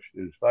getting pushed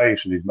in his face,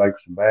 and he's making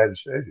some bad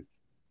decisions.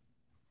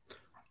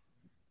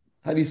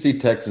 How do you see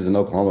Texas and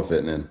Oklahoma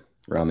fitting in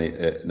around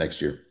the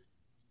next year?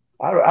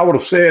 I would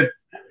have said,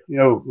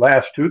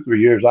 last 2 or 3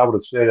 years, I would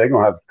have said they're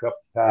going to have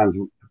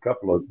a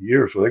couple of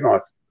years where they're going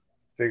to have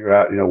to figure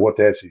out, what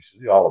the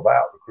SEC is all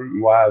about,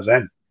 recruiting-wise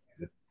and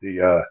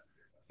the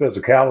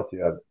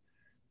physicality of it.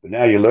 But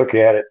now you look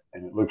at it,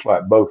 and it looks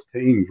like both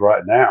teams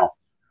right now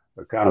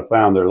have kind of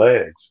found their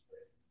legs.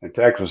 And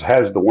Texas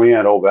has the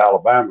win over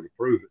Alabama to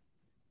prove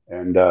it.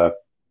 And,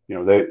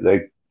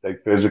 they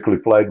physically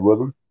played with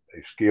them.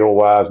 They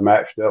skill-wise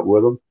matched up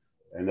with them,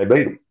 and they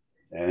beat them.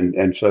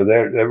 And so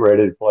they're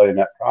ready to play in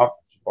that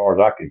conference, as far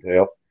as I can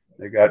tell.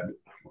 They got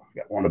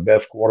one of the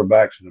best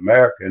quarterbacks in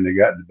America, and they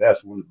got the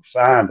best one that was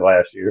signed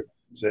last year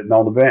sitting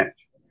on the bench.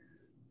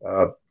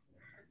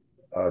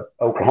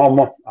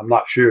 Oklahoma, I'm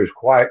not sure is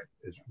quite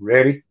as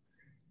ready,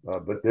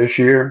 but this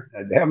year,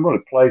 they haven't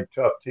really played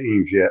tough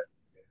teams yet,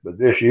 but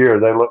this year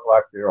they look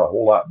like they're a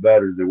whole lot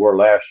better than they were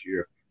last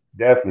year,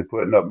 definitely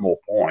putting up more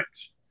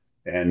points.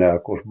 And,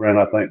 of course, Brent,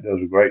 I think,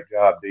 does a great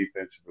job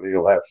defensively.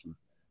 He'll have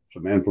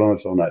some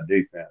influence on that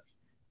defense.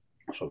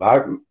 So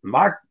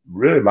my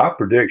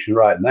prediction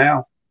right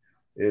now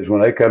is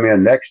when they come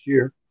in next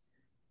year,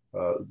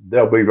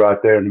 they'll be right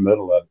there in the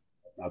middle of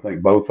it. I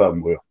think both of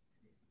them will.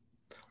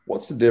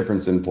 What's the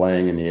difference in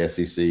playing in the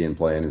SEC and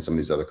playing in some of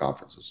these other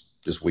conferences,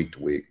 just week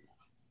to week?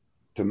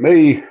 To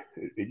me,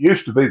 it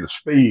used to be the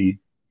speed,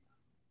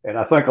 and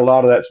I think a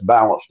lot of that's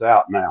balanced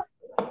out now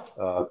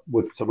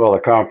with some other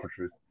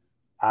conferences.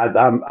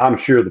 I'm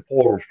sure the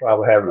portal's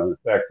probably having an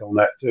effect on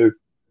that too.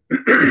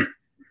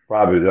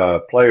 Probably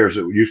players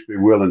that used to be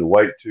willing to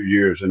wait 2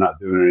 years, they're not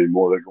doing it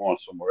anymore. They're going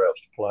somewhere else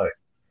to play.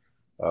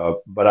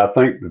 But I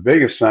think the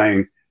biggest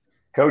thing,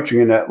 coaching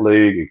in that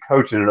league and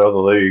coaching in other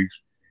leagues,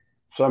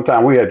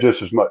 sometimes we had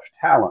just as much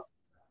talent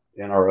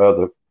in our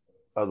other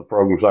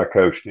programs I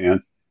coached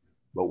in.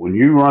 But when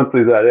you run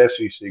through that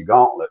SEC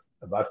gauntlet,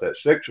 about that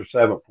 6th or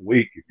 7th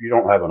week, if you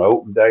don't have an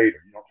open date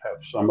or you don't have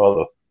some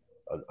other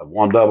a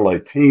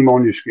 1AA team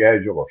on your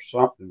schedule or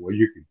something where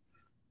you can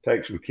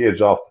take some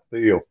kids off the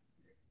field,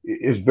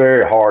 it's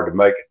very hard to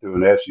make it through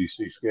an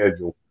SEC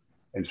schedule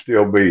and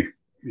still be,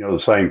 the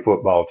same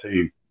football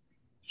team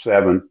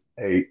 7,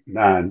 8,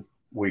 9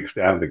 weeks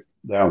down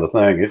the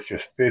thing. It's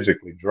just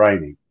physically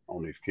draining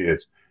on these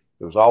kids.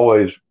 It was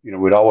always,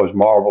 we'd always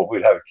marvel.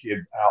 We'd have a kid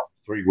out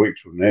 3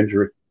 weeks with an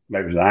injury,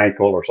 maybe his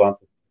ankle or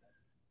something,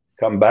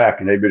 come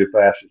back and they'd be the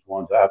fastest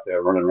ones out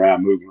there running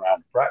around, moving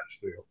around the practice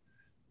field.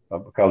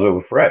 Because they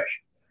were fresh.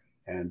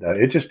 And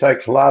it just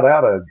takes a lot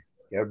out of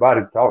you. Everybody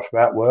talks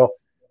about,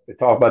 they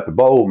talk about the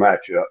bowl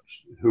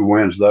matchups, who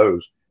wins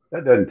those.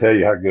 That doesn't tell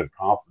you how good a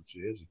conference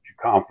is. If your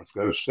conference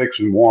goes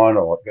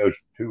 6-1 or it goes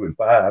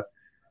 2-5,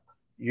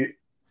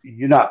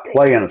 you're not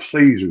playing a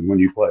season when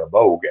you play a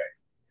bowl game.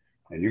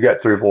 And you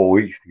got 3 or 4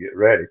 weeks to get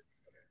ready.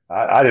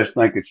 I just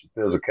think it's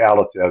the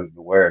physicality of it,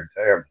 the wear and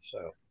tear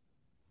myself.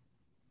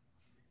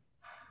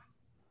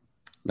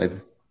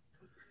 Nathan?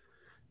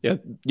 Yeah,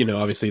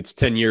 obviously it's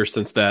 10 years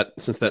since that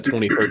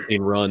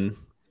 2013 run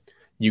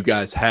you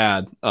guys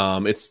had.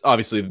 It's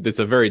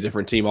a very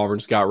different team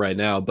Auburn's got right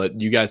now,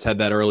 but you guys had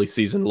that early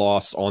season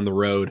loss on the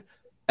road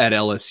at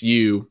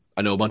LSU.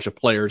 I know a bunch of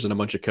players and a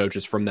bunch of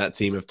coaches from that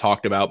team have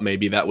talked about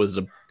maybe that was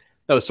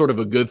sort of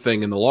a good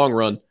thing in the long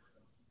run.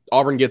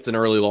 Auburn gets an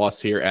early loss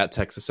here at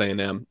Texas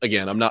A&M.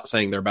 Again, I'm not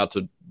saying they're about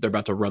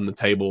to run the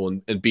table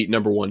and beat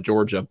number 1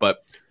 Georgia,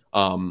 but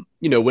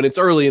when it's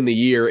early in the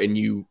year and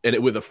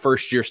with a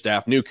first year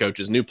staff, new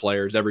coaches, new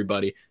players,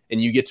 everybody,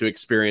 and you get to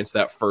experience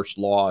that first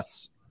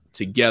loss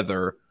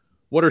together,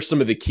 what are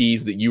some of the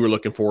keys that you were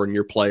looking for in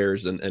your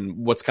players, and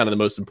what's kind of the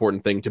most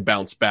important thing to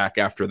bounce back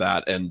after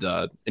that and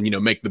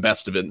make the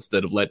best of it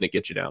instead of letting it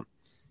get you down?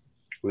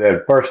 Well,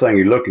 the first thing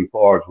you're looking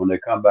for is when they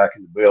come back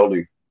in the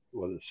building,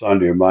 whether it's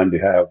Sunday or Monday,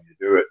 however you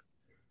do it,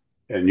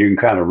 and you can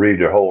kind of read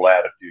their whole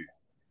attitude.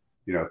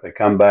 If they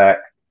come back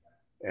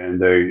and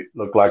they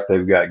look like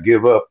they've got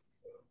give up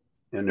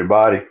in their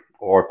body,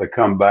 or if they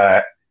come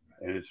back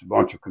and it's a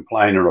bunch of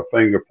complaining or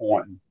finger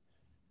pointing,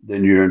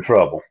 then you're in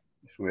trouble.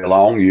 It's going to be a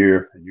long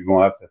year, and you're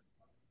going to have to,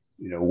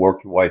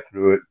 work your way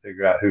through it,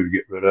 figure out who to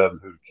get rid of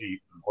and who to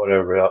keep, and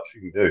whatever else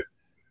you can do.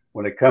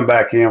 When they come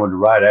back in with the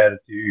right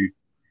attitude,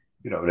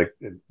 they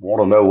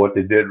want to know what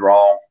they did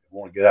wrong. They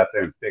want to get out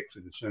there and fix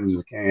it as soon as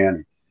they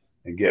can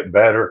and get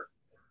better.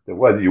 That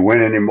whether you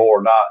win anymore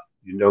or not,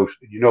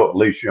 at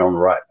least you're on the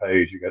right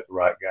page. You got the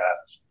right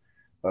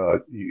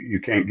guys. You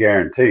can't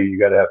guarantee. You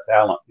got to have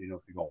talent, if you're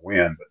going to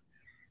win.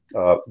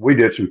 But we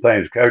did some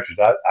things, coaches.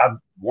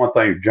 One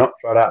thing jumps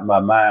right out in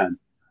my mind.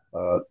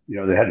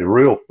 They had a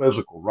real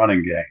physical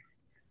running game,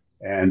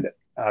 and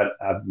I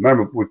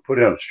remember we put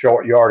in a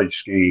short yardage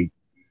scheme,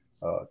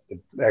 the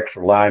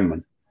extra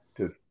linemen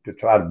to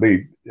try to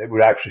be. They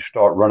would actually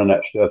start running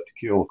that stuff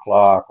to kill the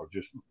clock, or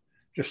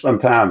just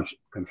sometimes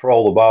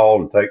control the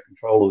ball and take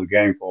control of the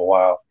game for a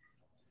while.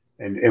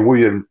 And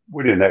we didn't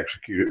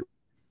execute it.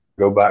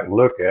 Go back and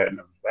look at it, and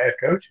it was bad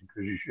coaching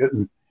because you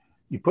shouldn't.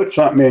 You put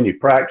something in, you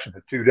practice it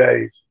for 2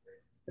 days,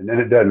 and then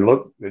it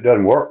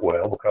doesn't work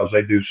well because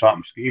they do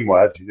something scheme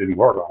wise you didn't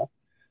work on,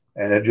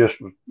 and it just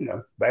was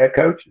bad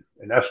coaching.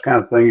 And that's the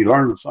kind of thing you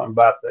learn something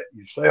about that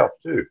yourself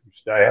too, your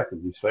staff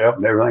and yourself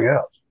and everything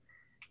else.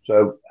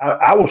 So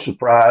I was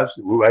surprised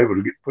that we were able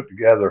to put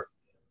together,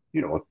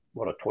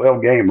 what a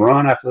 12-game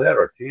run after that,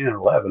 or 10,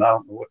 11. I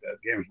don't know what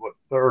that game was. What,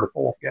 third or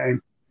fourth game?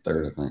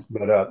 Third, I think.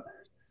 But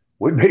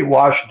we beat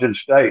Washington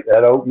State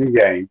that opening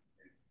game,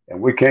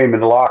 and we came in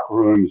the locker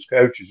room as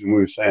coaches, and we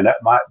were saying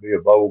that might be a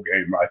bowl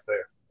game right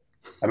there.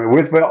 I mean,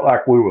 we felt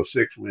like we were a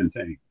 6-win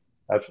team.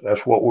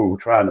 That's what we were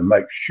trying to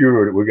make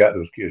sure that we got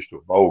those kids to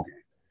a bowl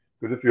game.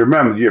 Because if you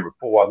remember the year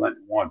before, I think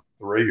they won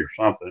 3 or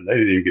something. They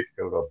didn't even get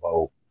to go to a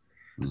bowl.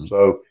 Mm-hmm.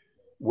 So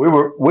we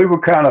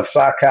were kind of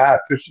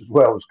psychiatrists as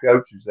well as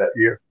coaches that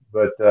year,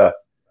 but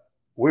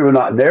we were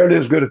not nearly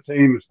as good a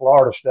team as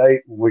Florida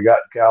State when we got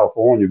to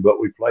California, but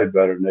we played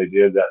better than they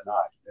did that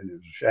night. And it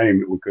was a shame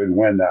that we couldn't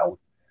win that one.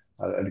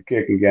 The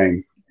kicking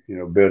game,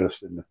 bit us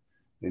in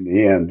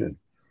the end, and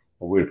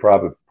we'd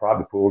probably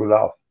pulled it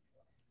off.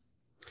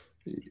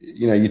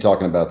 You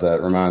talking about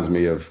that reminds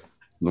me of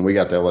when we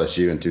got to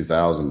LSU in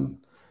 2000.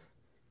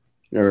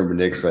 I remember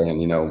Nick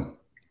saying,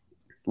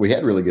 we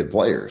had really good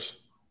players.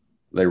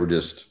 They were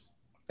just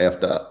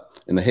effed up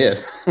in the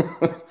head,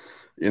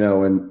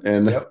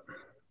 Yep.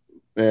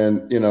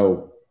 And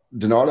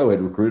DiNardo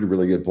had recruited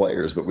really good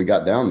players, but we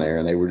got down there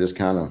and they were just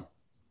kind of,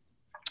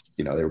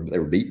 they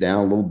were beat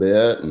down a little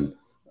bit, and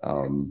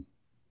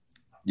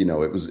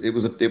it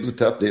was a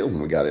tough deal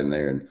when we got in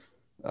there.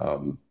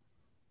 And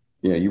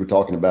you were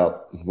talking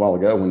about a while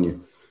ago when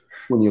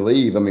you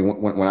leave. I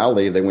mean, when I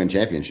leave, they win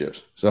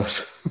championships. So,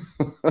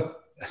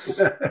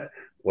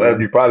 well,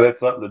 you probably had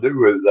something to do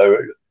with it,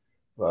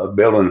 though,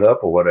 building it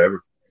up or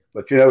whatever.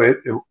 But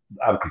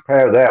I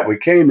compare that. We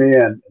came in,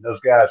 and those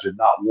guys had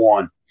not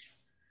won,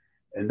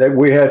 and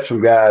we had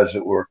some guys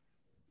that were,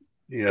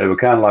 they were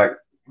kind of like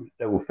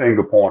they were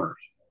finger pointers.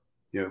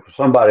 For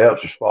somebody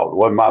else's fault. It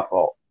wasn't my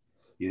fault.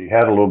 You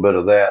had a little bit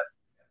of that.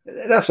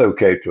 That's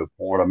okay to a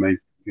point. I mean,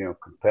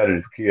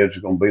 competitive kids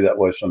are going to be that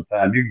way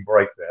sometimes. You can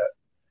break that.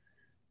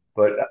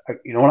 But,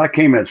 when I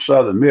came in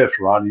Southern Miss,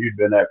 Ron, you'd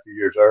been there a few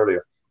years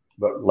earlier,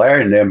 but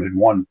Larry and them had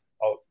won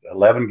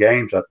 11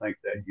 games, I think,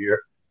 that year.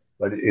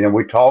 But,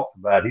 we talked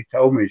about it. He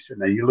told me, he said,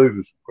 now you lose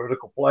some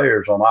critical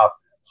players on offense.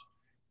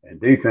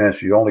 And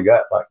defense, you only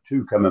got like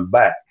 2 coming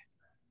back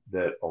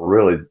that are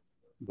really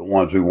the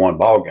ones who won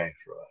ball games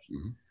for us.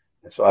 Mm-hmm.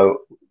 And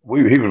so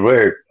he was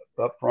very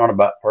upfront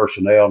about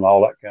personnel and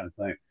all that kind of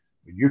thing.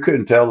 But you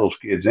couldn't tell those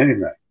kids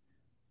anything.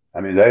 I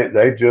mean,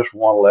 they just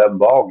won 11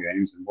 ball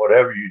games, and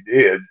whatever you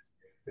did,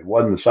 it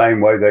wasn't the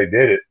same way they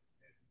did it.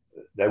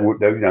 They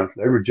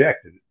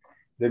rejected it.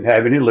 Didn't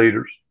have any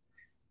leaders.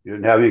 You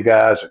didn't have any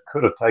guys that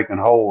could have taken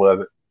hold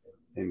of it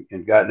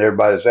and gotten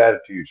everybody's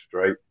attitude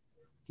straight.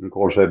 And of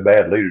course, they had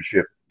bad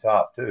leadership at the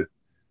top too.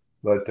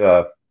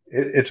 But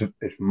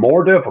it's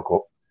more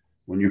difficult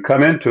when you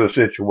come into a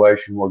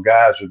situation where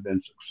guys have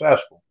been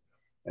successful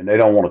and they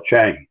don't want to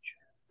change.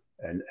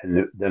 And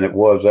then it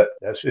was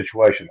that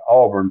situation at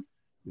Auburn.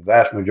 The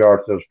vast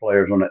majority of those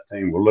players on that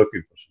team were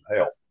looking for some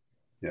help.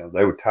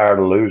 They were tired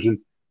of losing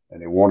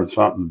and they wanted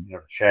something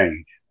to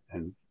change.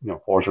 And,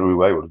 fortunately, we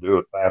were able to do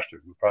it faster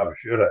than we probably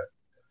should have.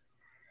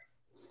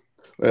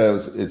 Well,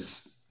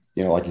 it's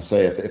like you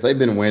say, if they've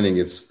been winning,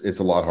 it's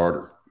a lot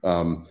harder.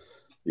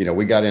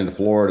 We got into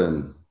Florida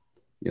and,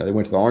 they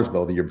went to the Orange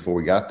Bowl the year before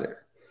we got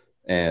there.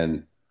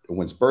 And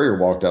when Spurrier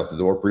walked out the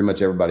door, pretty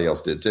much everybody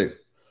else did too.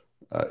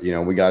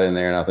 We got in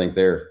there, and I think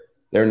their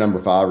number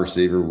 5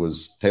 receiver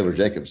was Taylor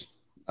Jacobs.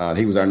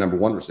 He was our number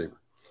 1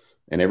 receiver,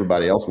 and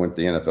everybody else went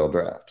to the NFL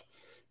draft.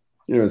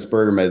 And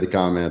Spurrier made the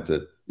comment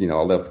that, I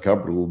left the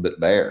cupboard a little bit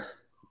bare.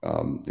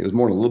 It was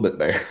more than a little bit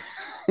bare.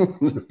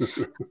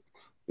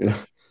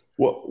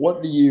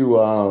 What do you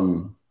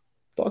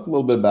talk a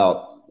little bit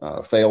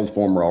about failed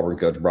former Auburn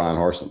coach Brian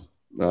Harsin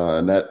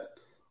and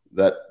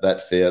that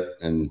fit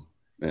and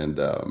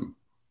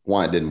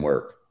why it didn't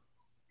work?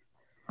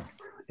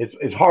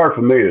 It's hard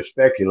for me to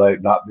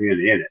speculate not being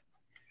in it.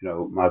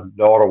 My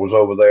daughter was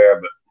over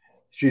there, but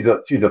she's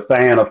a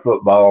fan of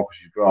football because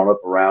she's grown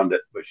up around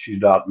it, but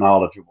she's not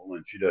knowledgeable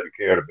and she doesn't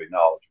care to be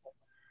knowledgeable.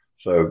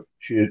 So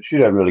she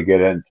doesn't really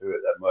get into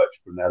it that much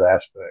from that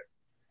aspect.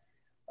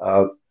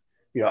 I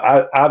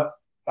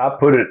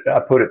put it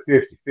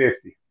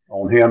 50-50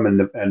 on him and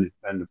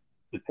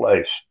the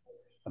place.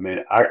 I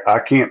mean, I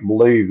can't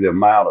believe the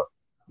amount of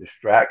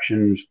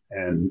distractions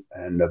and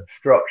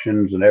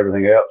obstructions and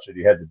everything else that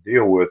he had to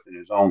deal with in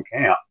his own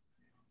camp.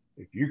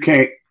 If you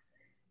can't,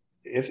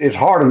 it's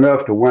hard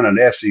enough to win an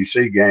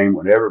SEC game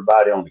when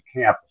everybody on the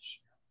campus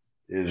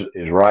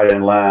is right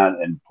in line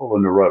and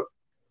pulling the rope.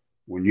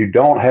 When you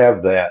don't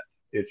have that,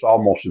 it's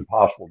almost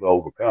impossible to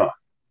overcome.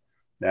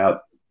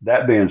 Now,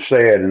 that being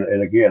said,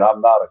 and again, I'm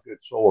not a good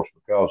source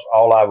because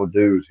all I would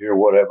do is hear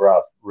whatever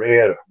I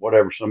read or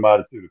whatever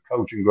somebody through the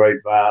coaching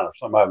grapevine or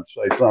somebody would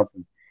say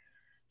something.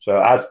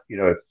 So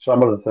if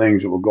some of the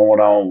things that were going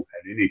on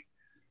had any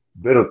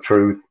bit of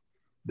truth,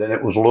 then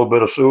it was a little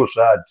bit of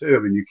suicide too. I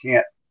mean, you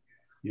can't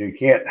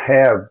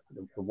have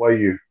the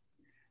way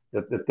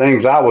the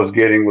things I was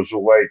getting was the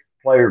way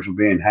players were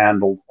being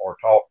handled or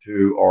talked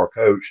to or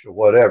coached or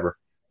whatever,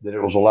 that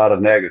it was a lot of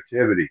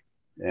negativity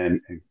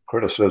and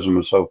criticism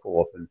and so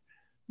forth. And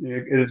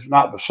it's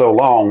not for so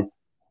long,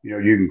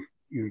 you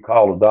can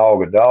call a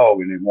dog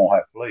and it won't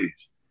have fleas.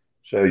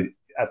 So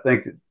I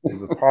think it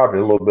was probably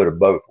a little bit of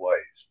both ways.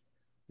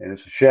 And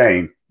it's a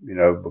shame,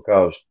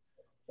 because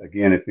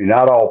again, if you're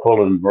not all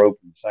pulling the rope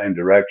in the same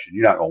direction,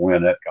 you're not going to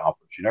win that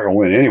conference. You're not going to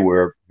win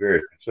anywhere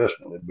very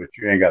consistently, but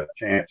you ain't got a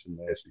chance in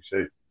the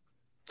SEC.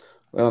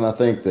 Well, and I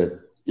think that,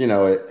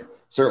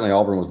 certainly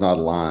Auburn was not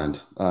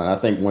aligned. And I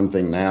think one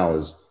thing now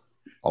is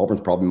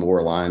Auburn's probably more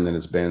aligned than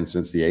it's been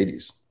since the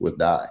 80s with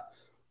Dye.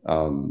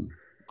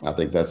 I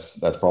think that's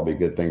probably a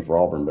good thing for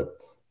Auburn. But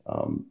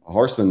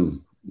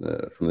Harsin,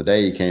 from the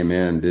day he came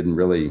in, didn't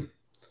really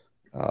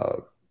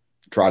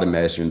try to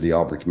mesh into the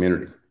Auburn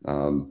community.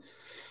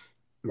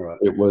 Right.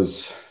 It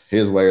was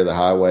his way or the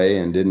highway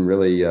and didn't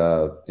really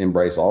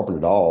embrace Auburn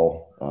at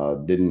all.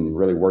 Didn't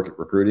really work at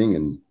recruiting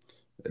and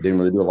didn't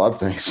really do a lot of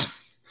things.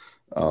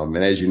 And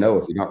as you know,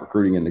 if you're not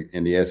recruiting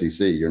in the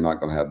SEC, you're not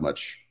going to have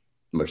much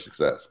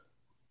success.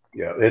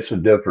 Yeah, it's a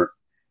different.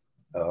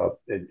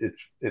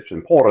 It's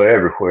important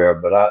everywhere,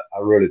 but I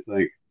really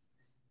think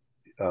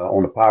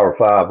on the Power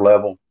 5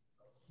 level,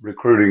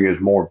 recruiting is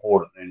more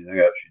important than anything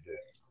else you do.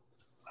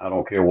 I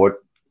don't care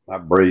how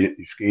brilliant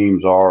your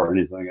schemes are or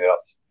anything else.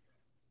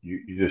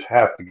 You just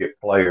have to get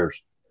players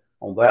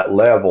on that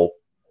level.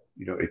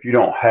 If you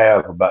don't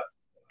have about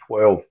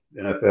 12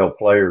 NFL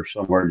players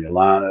somewhere in your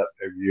lineup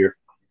every year,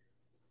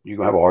 you're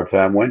going to have a hard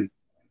time winning.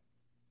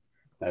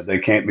 Now, they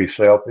can't be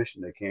selfish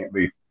and they can't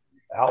be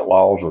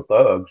outlaws or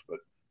thugs, but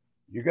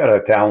you got to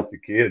have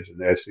talented kids in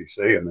the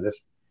SEC. I mean,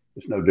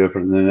 it's no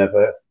different than the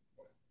NFL.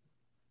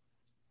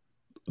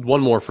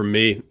 One more from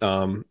me.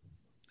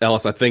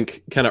 Ellis, I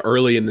think kind of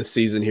early in the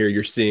season here,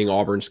 you're seeing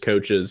Auburn's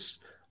coaches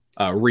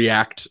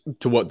react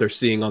to what they're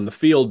seeing on the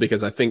field,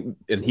 because I think,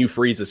 and Hugh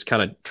Freeze has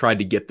kind of tried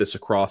to get this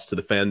across to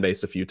the fan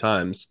base a few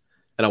times,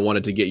 and I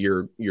wanted to get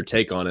your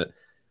take on it.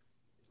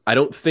 I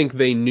don't think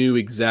they knew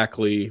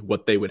exactly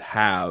what they would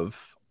have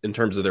in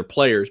terms of their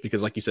players,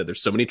 because like you said,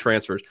 there's so many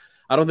transfers.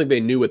 I don't think they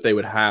knew what they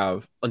would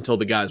have until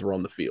the guys were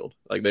on the field.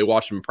 Like, they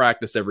watched them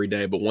practice every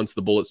day, but once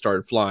the bullets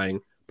started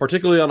flying,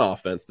 particularly on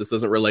offense, this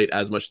doesn't relate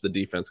as much to the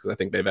defense because I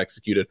think they've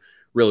executed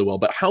really well.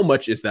 But how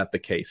much is that the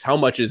case? How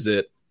much is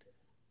it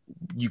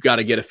you got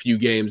to get a few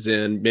games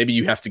in? Maybe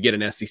you have to get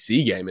an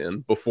SEC game in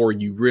before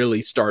you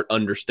really start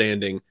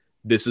understanding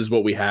this is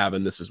what we have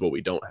and this is what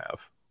we don't have.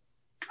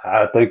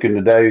 I think in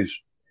today's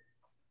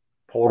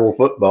portal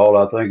football,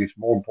 I think it's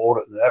more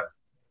important than ever.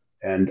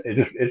 And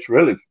it's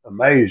really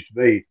amazed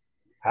me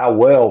how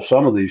well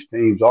some of these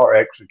teams are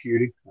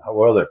executing, how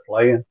well they're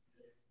playing.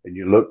 And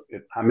you look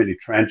at how many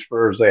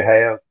transfers they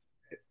have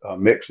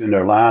mixed in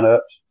their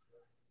lineups.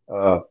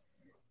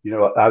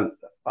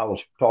 I was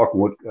talking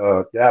with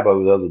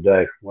Dabo the other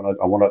day when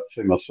I went up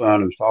to see my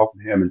son. I was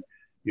talking to him, and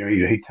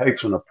he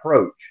takes an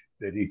approach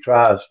that he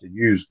tries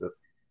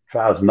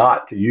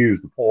not to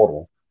use the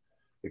portal,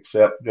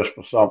 except just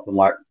for something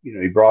like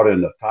he brought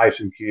in the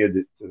Tyson kid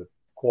to the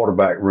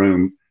quarterback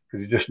room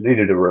because he just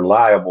needed a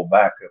reliable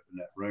backup in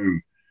that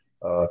room.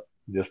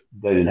 They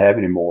didn't have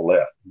any more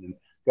left. And then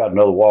got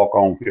another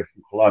walk-on here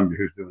from Columbia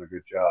who's doing a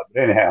good job.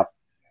 But anyhow,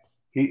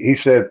 he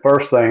said,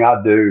 first thing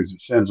I do is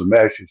it sends a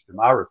message to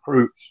my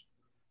recruits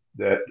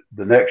that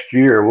the next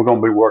year we're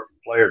going to be working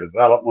player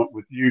development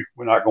with you.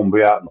 We're not going to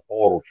be out in the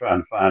portal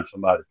trying to find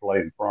somebody to play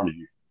in front of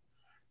you.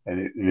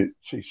 And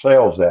he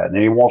sells that. And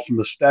then he wants them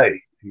to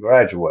stay and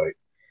graduate.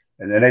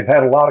 And then they've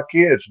had a lot of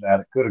kids now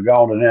that could have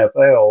gone to the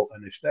NFL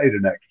and they stayed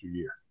an extra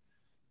year.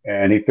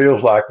 And he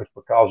feels like it's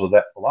because of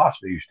that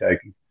philosophy he's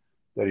taking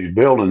that he's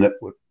building it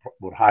with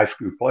high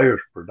school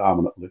players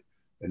predominantly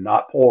and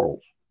not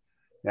portals.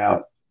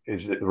 Now,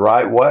 is it the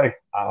right way?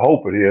 I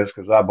hope it is,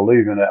 because I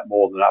believe in that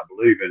more than I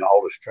believe in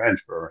all this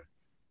transferring.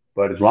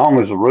 But as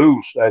long as the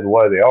rules stay the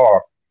way they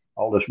are,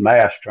 all this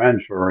mass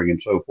transferring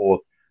and so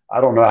forth,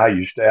 I don't know how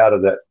you stay out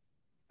of that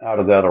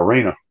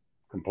arena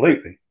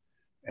completely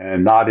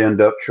and not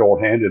end up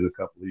shorthanded a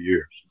couple of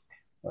years.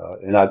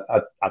 And I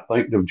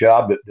think the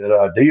job that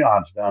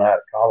Deion's done out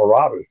of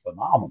Colorado is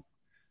phenomenal.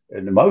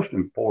 And the most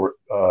important,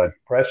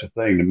 impressive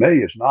thing to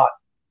me is not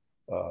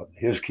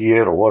his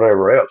kid or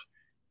whatever else.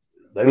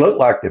 They look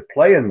like they're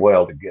playing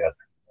well together,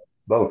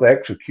 both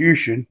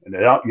execution, and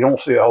you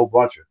don't see a whole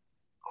bunch of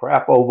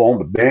crap over on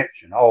the bench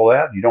and all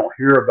that. You don't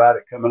hear about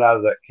it coming out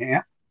of that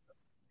camp.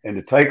 And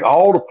to take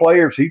all the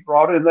players he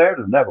brought in there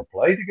that never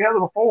played together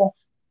before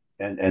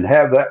and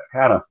have that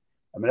kind of,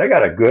 I mean, they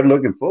got a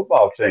good-looking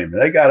football team.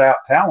 And they got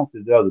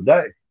out-talented the other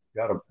day,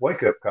 got a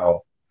wake-up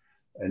call.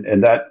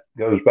 And that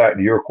goes back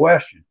to your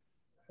question.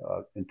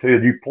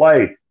 Until you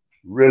play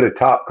really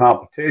top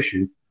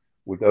competition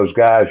with those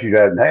guys you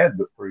haven't had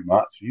but 3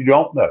 months, you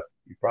don't know.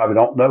 You probably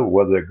don't know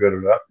whether they're good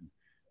enough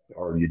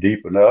or you're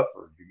deep enough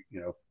or,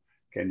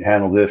 can you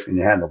handle this, can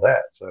you handle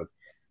that? So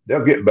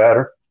they'll get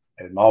better.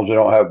 As long as they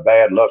don't have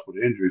bad luck with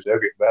injuries, they'll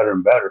get better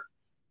and better.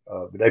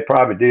 But they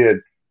probably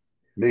did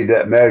need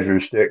that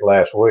measuring stick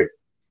last week.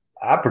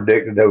 I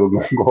predicted they were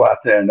going to go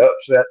out there and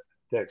upset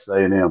Texas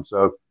A&M.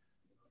 So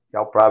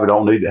y'all probably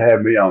don't need to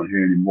have me on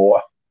here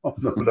anymore. But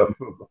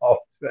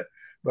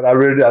I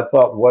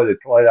thought the way they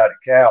played out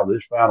at Cal, they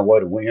just found a way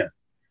to win.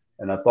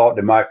 And I thought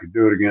they might could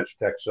do it against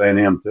Texas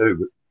A&M too.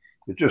 But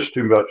it's just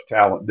too much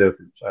talent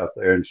difference out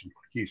there in some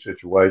key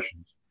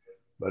situations.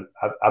 But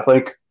I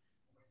think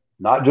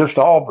not just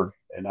Auburn,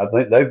 and I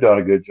think they've done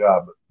a good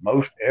job, but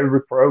most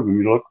every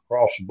program you look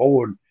across the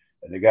board,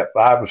 and they got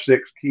 5 or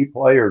 6 key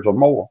players or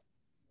more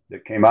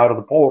that came out of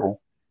the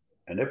portal,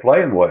 and they're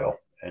playing well,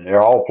 and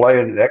they're all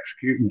playing and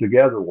executing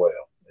together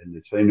well. And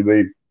it seemed to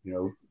be,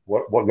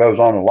 what goes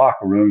on in the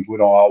locker rooms, we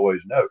don't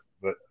always know.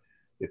 But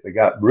if they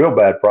got real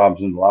bad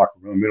problems in the locker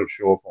room, it'll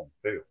show up on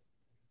the field.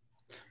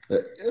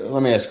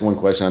 Let me ask you one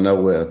question. I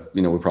know we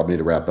probably need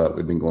to wrap up.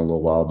 We've been going a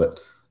little while, but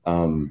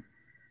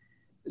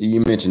you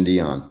mentioned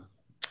Deion.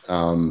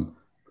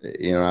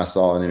 I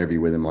saw an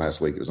interview with him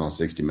last week. It was on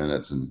 60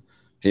 Minutes, and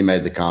he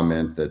made the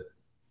comment that,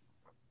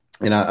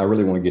 and I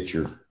really want to get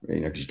your,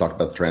 because you talked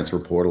about the transfer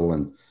portal,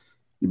 and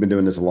you've been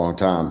doing this a long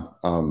time.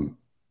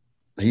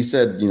 He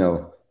said,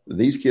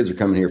 these kids are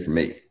coming here for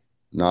me.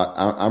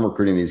 I'm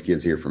recruiting these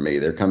kids here for me.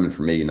 They're coming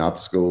for me, not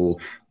the school,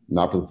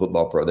 not for the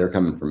football pro. They're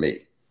coming for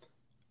me.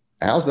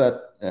 How's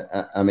that?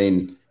 I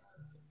mean,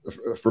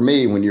 for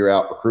me, when you're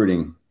out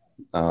recruiting,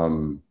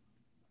 at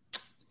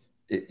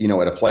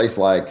a place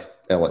like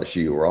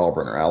LSU or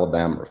Auburn or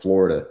Alabama or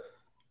Florida,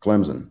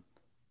 Clemson,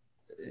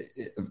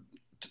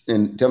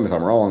 and tell me if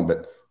I'm wrong,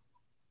 but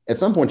at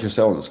some point you're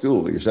selling the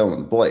school, you're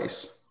selling the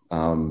place.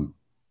 You're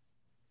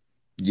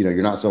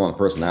not selling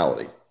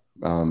personality.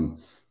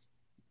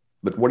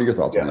 But what are your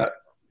thoughts on that?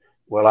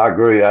 Well, I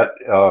agree. Kind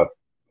of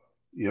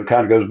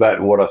goes back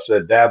to what I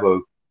said.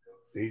 Dabo,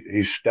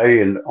 he's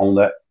staying on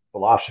that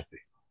philosophy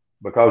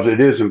because it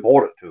is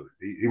important to him.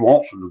 He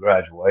wants them to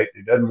graduate.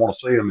 He doesn't want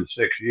to see them in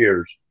 6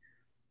 years,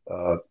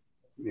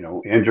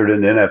 injured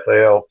in the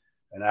NFL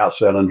and out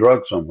selling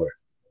drugs somewhere.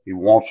 He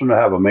wants them to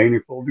have a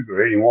meaningful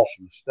degree. He wants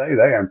them to stay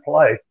there and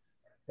play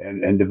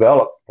and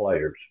develop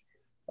players.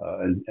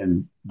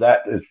 And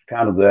that is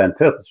kind of the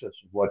antithesis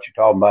of what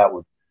you're talking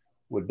about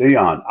with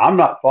Deion. I'm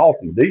not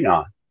faulting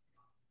Deion.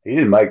 He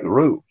didn't make the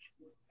rules.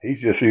 He's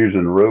just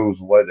using the rules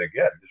the way they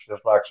get it. It's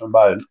just like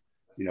somebody,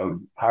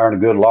 hiring a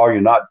good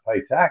lawyer not to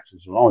pay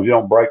taxes. As long as you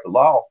don't break the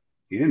law,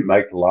 he didn't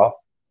make the law.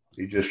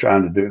 He's just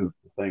trying to do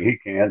the thing he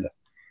can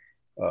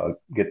to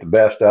get the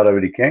best out of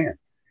it he can.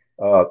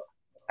 I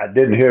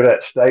didn't hear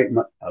that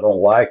statement. I don't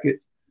like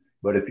it.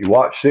 But if you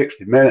watch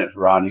 60 Minutes,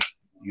 Ronnie,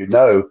 he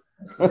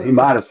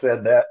might have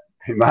said that.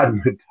 He might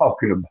have been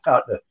talking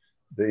about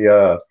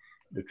the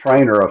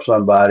trainer of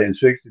somebody, and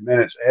 60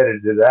 Minutes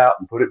edited it out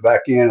and put it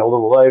back in a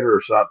little later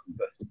or something.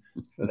 But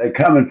they're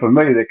coming for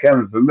me. They're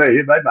coming for me.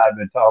 They might have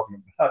been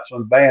talking about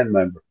some band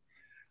member.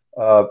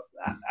 I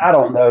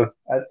don't know.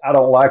 I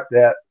don't like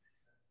that,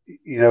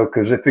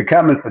 because if you're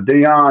coming for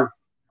Deion,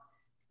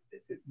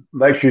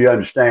 make sure you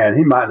understand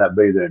he might not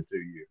be there in 2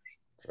 years.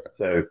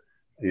 So,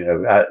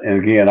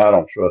 and again, I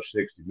don't trust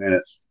 60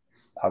 Minutes.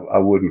 I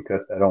wouldn't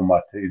cut that on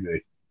my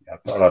TV. I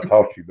thought I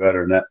taught you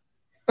better than that.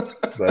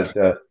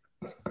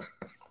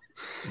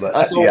 But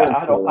I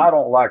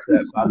don't like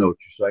that. I know what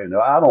you're saying.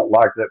 I don't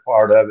like that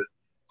part of it.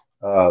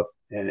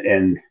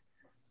 And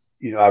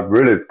I've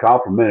really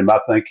complimented him. I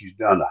think he's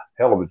done a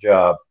hell of a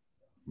job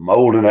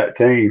molding that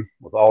team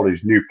with all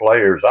these new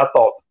players. I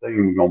thought the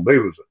thing was going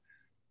to be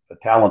a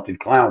talented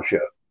clown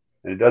show,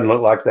 and it doesn't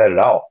look like that at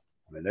all.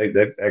 I mean,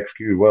 they've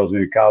executed well as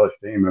any college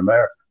team in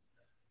America.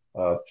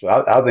 So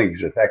I think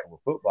he's a heck of a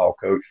football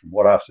coach from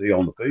what I see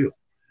on the field.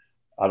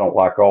 I don't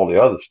like all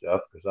the other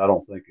stuff because I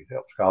don't think it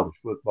helps college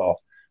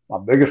football. My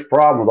biggest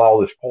problem with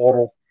all this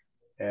portal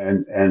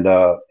and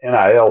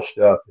NIL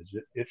stuff is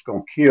it's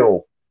going to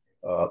kill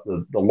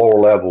the lower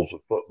levels of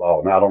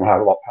football. Now, I don't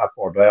know how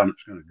far down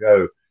it's going to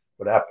go,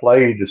 but I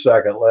played the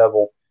second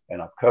level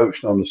and I've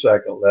coached on the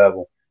second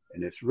level,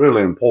 and it's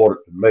really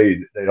important to me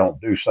that they don't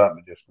do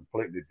something that just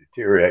completely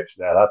deteriorates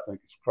that. I think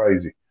it's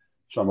crazy,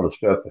 some of the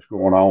stuff that's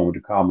going on with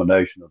the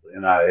combination of the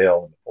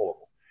NIL and the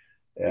portal.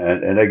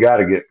 And they got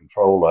to get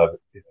control of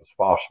it if it's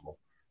possible,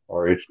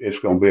 or it's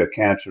going to be a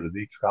cancer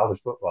to college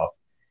football.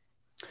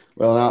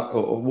 Well, now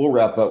we'll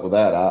wrap up with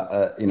that.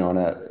 And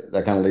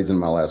that kind of leads into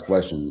my last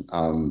question.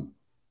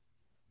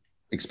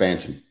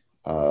 Expansion,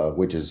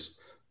 which is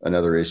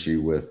another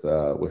issue with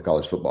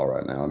college football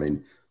right now. I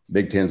mean,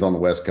 Big Ten's on the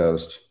West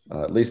Coast.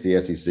 At least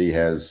the SEC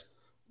has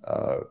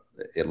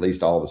at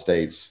least all the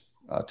states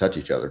touch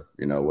each other.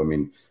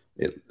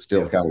 It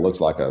still kind of looks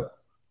like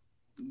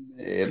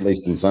at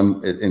least in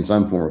some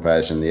form or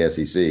fashion, the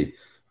SEC.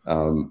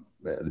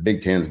 The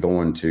Big Ten's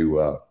going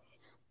to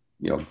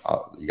you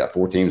got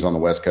 4 teams on the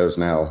West Coast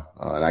now,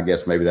 and I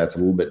guess maybe that's a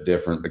little bit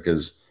different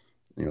because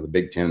the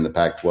Big Ten and the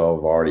Pac-12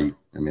 have already.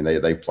 I mean,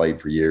 they played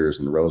for years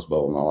in the Rose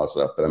Bowl and all that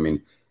stuff. But I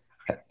mean,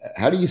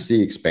 how do you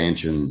see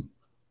expansion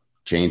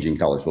changing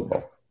college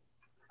football?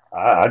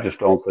 I just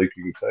don't think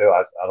you can tell.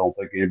 I don't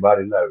think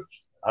anybody knows.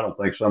 I don't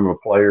think some of the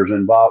players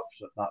involved,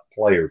 not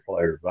players, but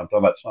I'm talking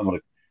about some of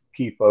the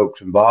key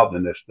folks involved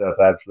in this stuff,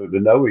 absolutely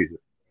know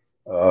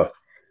either.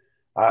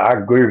 I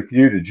agree with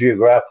you. The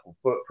geographical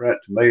footprint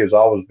to me has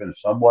always been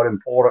somewhat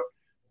important.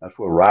 That's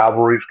where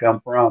rivalries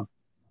come from.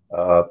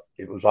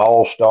 It was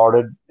all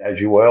started, as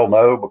you well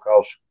know,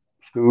 because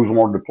schools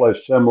wanted to play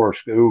similar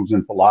schools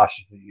in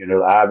philosophy.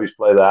 The Ivies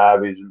play the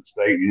Ivies and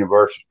state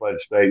universities play the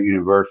state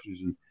universities.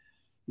 And,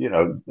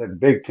 the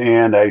Big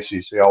Ten, the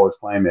ACC always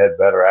claimed they had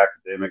better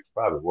academics.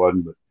 Probably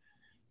wasn't,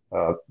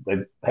 but they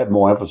had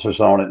more emphasis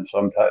on it in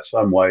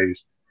some ways.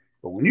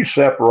 But when you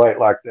separate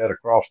like that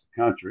across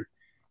the country,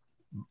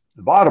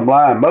 the bottom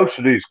line, most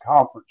of these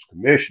conference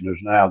commissioners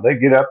now, they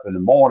get up in the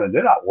morning,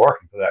 they're not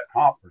working for that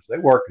conference. They're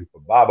working for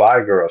Bob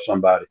Iger or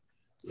somebody.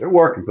 They're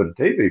working for the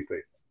TV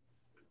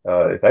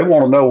people. If they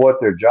want to know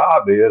what their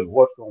job is,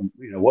 what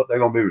they're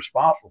going to be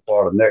responsible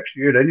for the next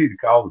year, they need to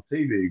call the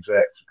TV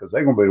execs because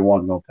they're going to be the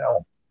ones going to tell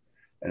them.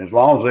 And as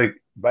long as they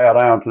bow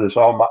down to this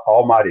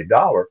almighty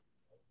dollar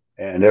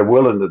and they're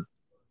willing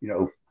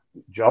to,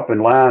 jump in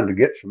line to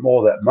get some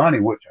more of that money,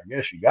 which I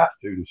guess you got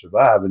to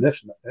survive in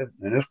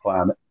this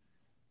climate,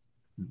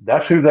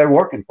 that's who they're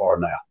working for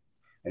now.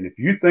 And if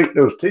you think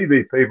those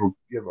TV people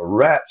give a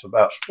rat's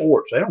about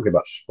sports, they don't care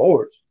about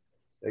sports.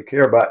 They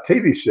care about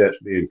TV sets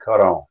being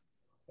cut on.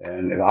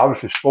 And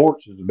obviously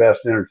sports is the best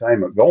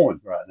entertainment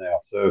going right now.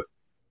 So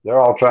they're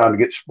all trying to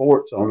get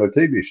sports on their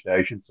TV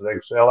station so they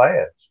can sell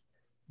ads.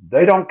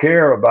 They don't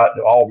care about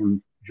the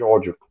Auburn,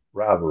 Georgia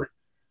rivalry.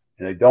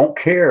 And they don't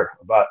care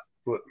about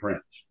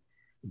footprints.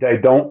 They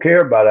don't care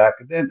about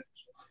academics.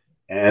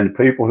 And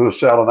the people who are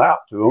selling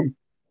out to them,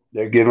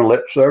 they're giving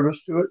lip service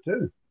to it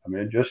too. I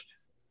mean,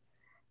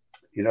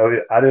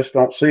 I just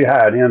don't see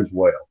how it ends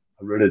well.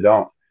 I really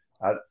don't.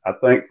 I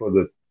think for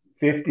the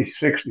 50,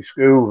 60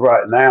 schools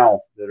right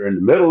now that are in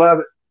the middle of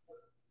it,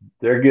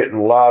 they're getting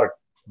a lot of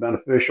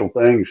beneficial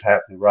things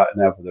happening right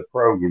now for their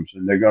programs,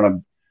 and they're going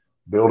to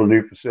build a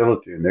new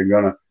facility, and they're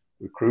going to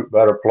recruit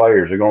better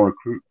players. They're going to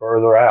recruit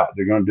further out.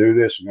 They're going to do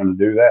this and going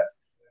to do that.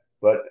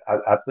 But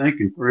I think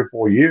in 3 or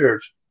 4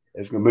 years,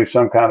 there's going to be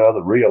some kind of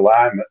other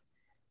realignment.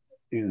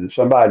 Either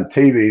somebody in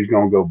TV is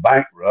going to go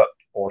bankrupt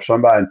or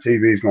somebody in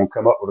TV is going to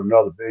come up with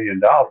another $1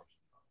 billion,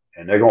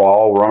 and they're going to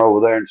all run over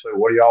there and say,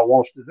 what do y'all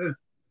want us to do?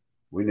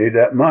 We need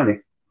that money.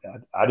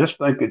 I just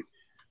think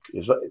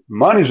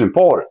money's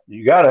important.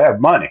 You got to have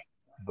money.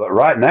 But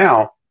right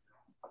now,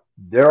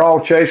 they're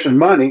all chasing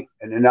money,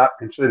 and they're not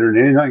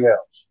considering anything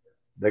else.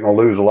 They're going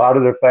to lose a lot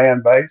of their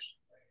fan base.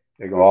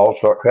 They're going to all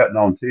start cutting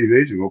on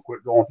TVs and go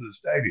quit going to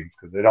the stadiums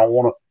because they don't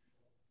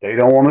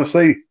want to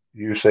see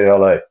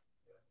UCLA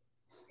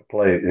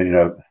play,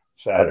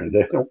 Saturday.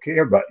 They don't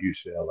care about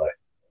UCLA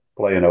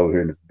playing over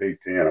here in the Big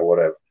Ten or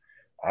whatever.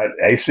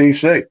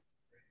 ACC.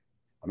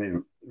 I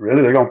mean,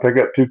 really, they're going to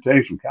pick up 2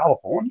 teams from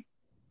California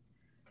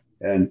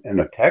and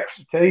a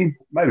Texas team.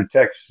 Maybe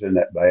Texas isn't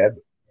that bad,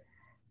 but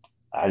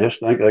I just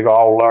think they're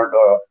all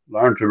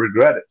learn to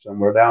regret it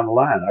somewhere down the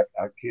line.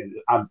 I can't.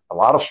 A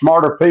lot of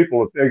smarter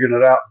people are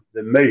figuring it out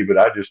than me, but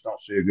I just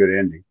don't see a good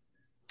ending.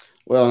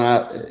 Well,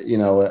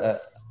 and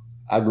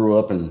I grew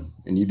up and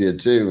you did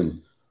too,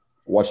 and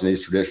watching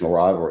these traditional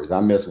rivalries. I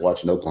miss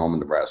watching Oklahoma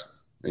and Nebraska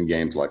in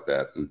games like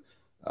that. And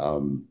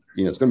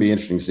it's going to be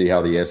interesting to see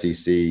how the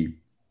SEC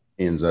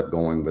ends up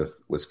going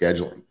with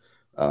scheduling,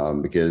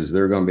 because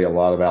there are going to be a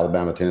lot of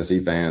Alabama,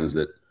 Tennessee fans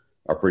that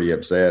are pretty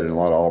upset, and a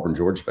lot of Auburn,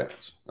 Georgia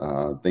fans,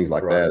 things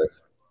like right. that.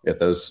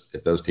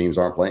 If those teams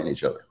aren't playing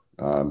each other,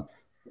 and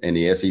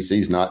the SEC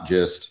is not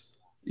just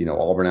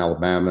Auburn,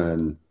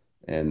 Alabama,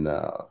 and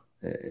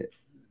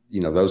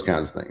those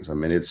kinds of things. I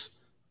mean,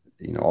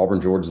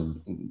 Auburn, Georgia's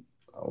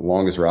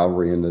longest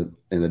rivalry in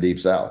the Deep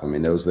South. I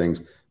mean, those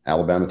things,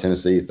 Alabama,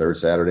 Tennessee, third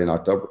Saturday in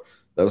October,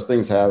 those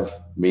things have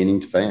meaning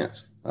to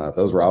fans. If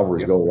those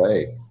rivalries go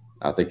away,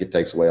 I think it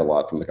takes away a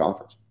lot from the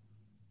conference.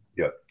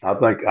 Yeah, I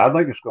think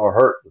it's going to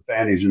hurt the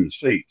fannies in the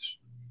seats.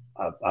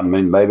 I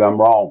mean, maybe I'm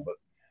wrong, but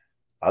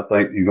I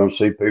think you're going to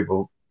see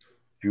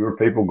fewer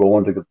people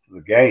going to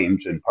the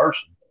games in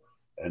person,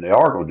 and they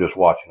are going to just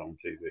watch it on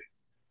TV.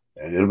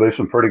 And it'll be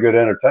some pretty good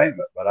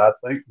entertainment. But I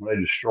think when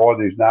they destroy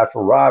these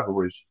natural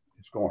rivalries,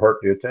 it's going to hurt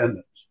the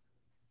attendance.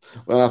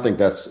 Well, I think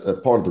that's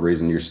part of the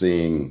reason you're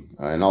seeing,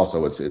 and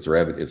also it's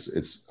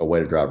a way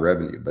to drive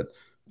revenue. But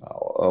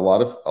a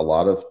lot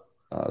of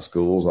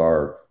schools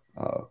are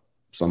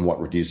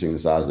somewhat reducing the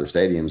size of their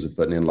stadiums and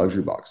putting in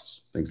luxury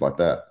boxes, things like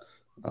that.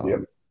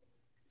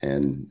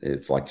 And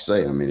it's like you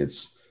say, I mean,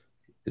 it's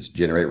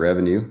generate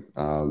revenue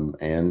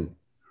and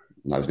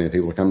not as many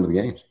people are coming to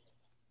the games.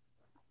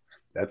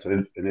 That's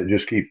it, and it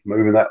just keeps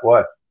moving that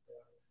way.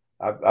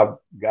 I've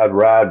got to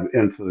ride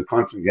into the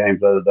Clemson games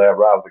the other day. I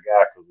ride with a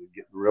guy because we're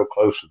getting real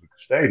close to the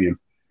stadium,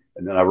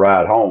 and then I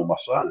ride home with my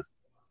son.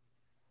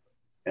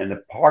 And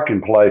the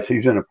parking place,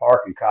 he's in a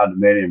parking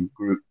condominium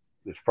group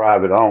that's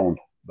private owned,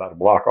 about a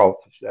block off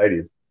the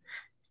stadium,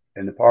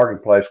 and the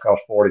parking place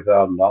costs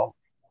 $40,000.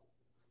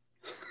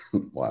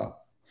 Wow!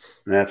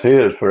 And that's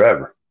his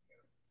forever.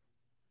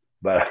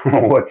 But I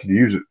don't know what you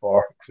use it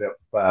for except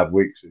for 5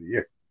 weeks a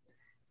year.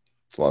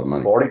 It's a lot of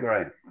money.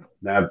 $40,000.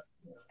 Now,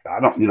 I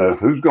don't,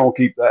 who's going to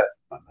keep that?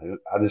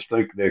 I just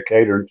think they're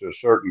catering to a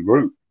certain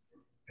group,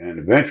 and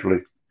eventually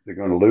they're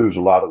going to lose a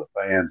lot of the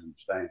fans and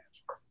stands.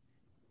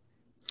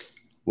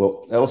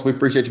 Well, Ellis, we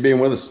appreciate you being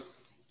with us.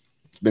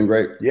 It's been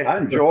great. Yeah, I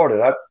enjoyed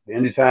it.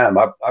 Anytime.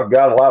 I've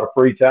got a lot of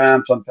free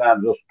time.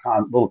 Sometimes just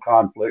little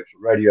conflicts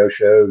with radio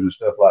shows and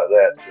stuff like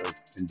that.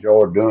 So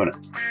enjoyed doing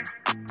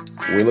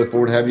it. We look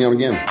forward to having you on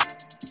again.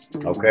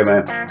 Okay,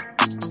 man.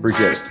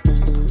 Appreciate it.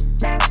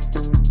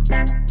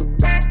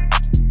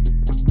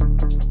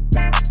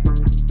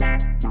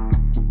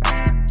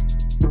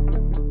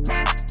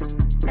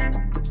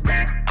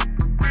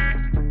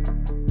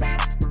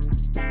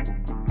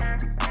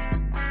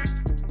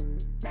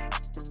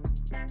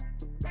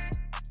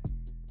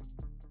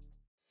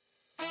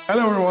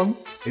 Hello everyone,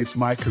 it's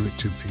Micah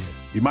Richards here.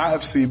 You might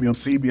have seen me on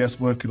CBS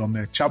working on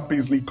their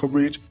Champions League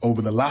coverage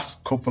over the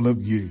last couple of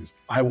years.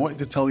 I wanted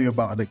to tell you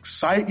about an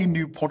exciting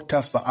new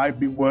podcast that I've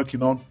been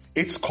working on.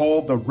 It's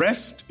called The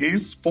Rest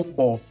is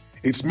Football.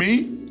 It's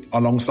me,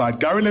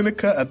 alongside Gary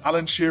Lineker and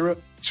Alan Shearer,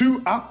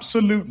 two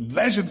absolute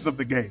legends of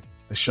the game.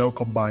 The show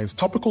combines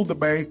topical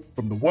debate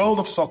from the world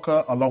of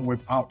soccer along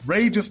with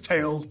outrageous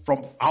tales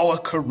from our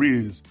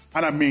careers.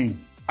 And I mean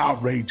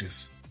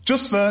outrageous.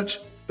 Just search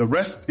The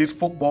Rest is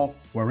Football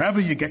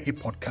wherever you get your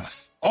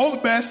podcasts. All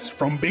the best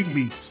from Big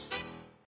Meats.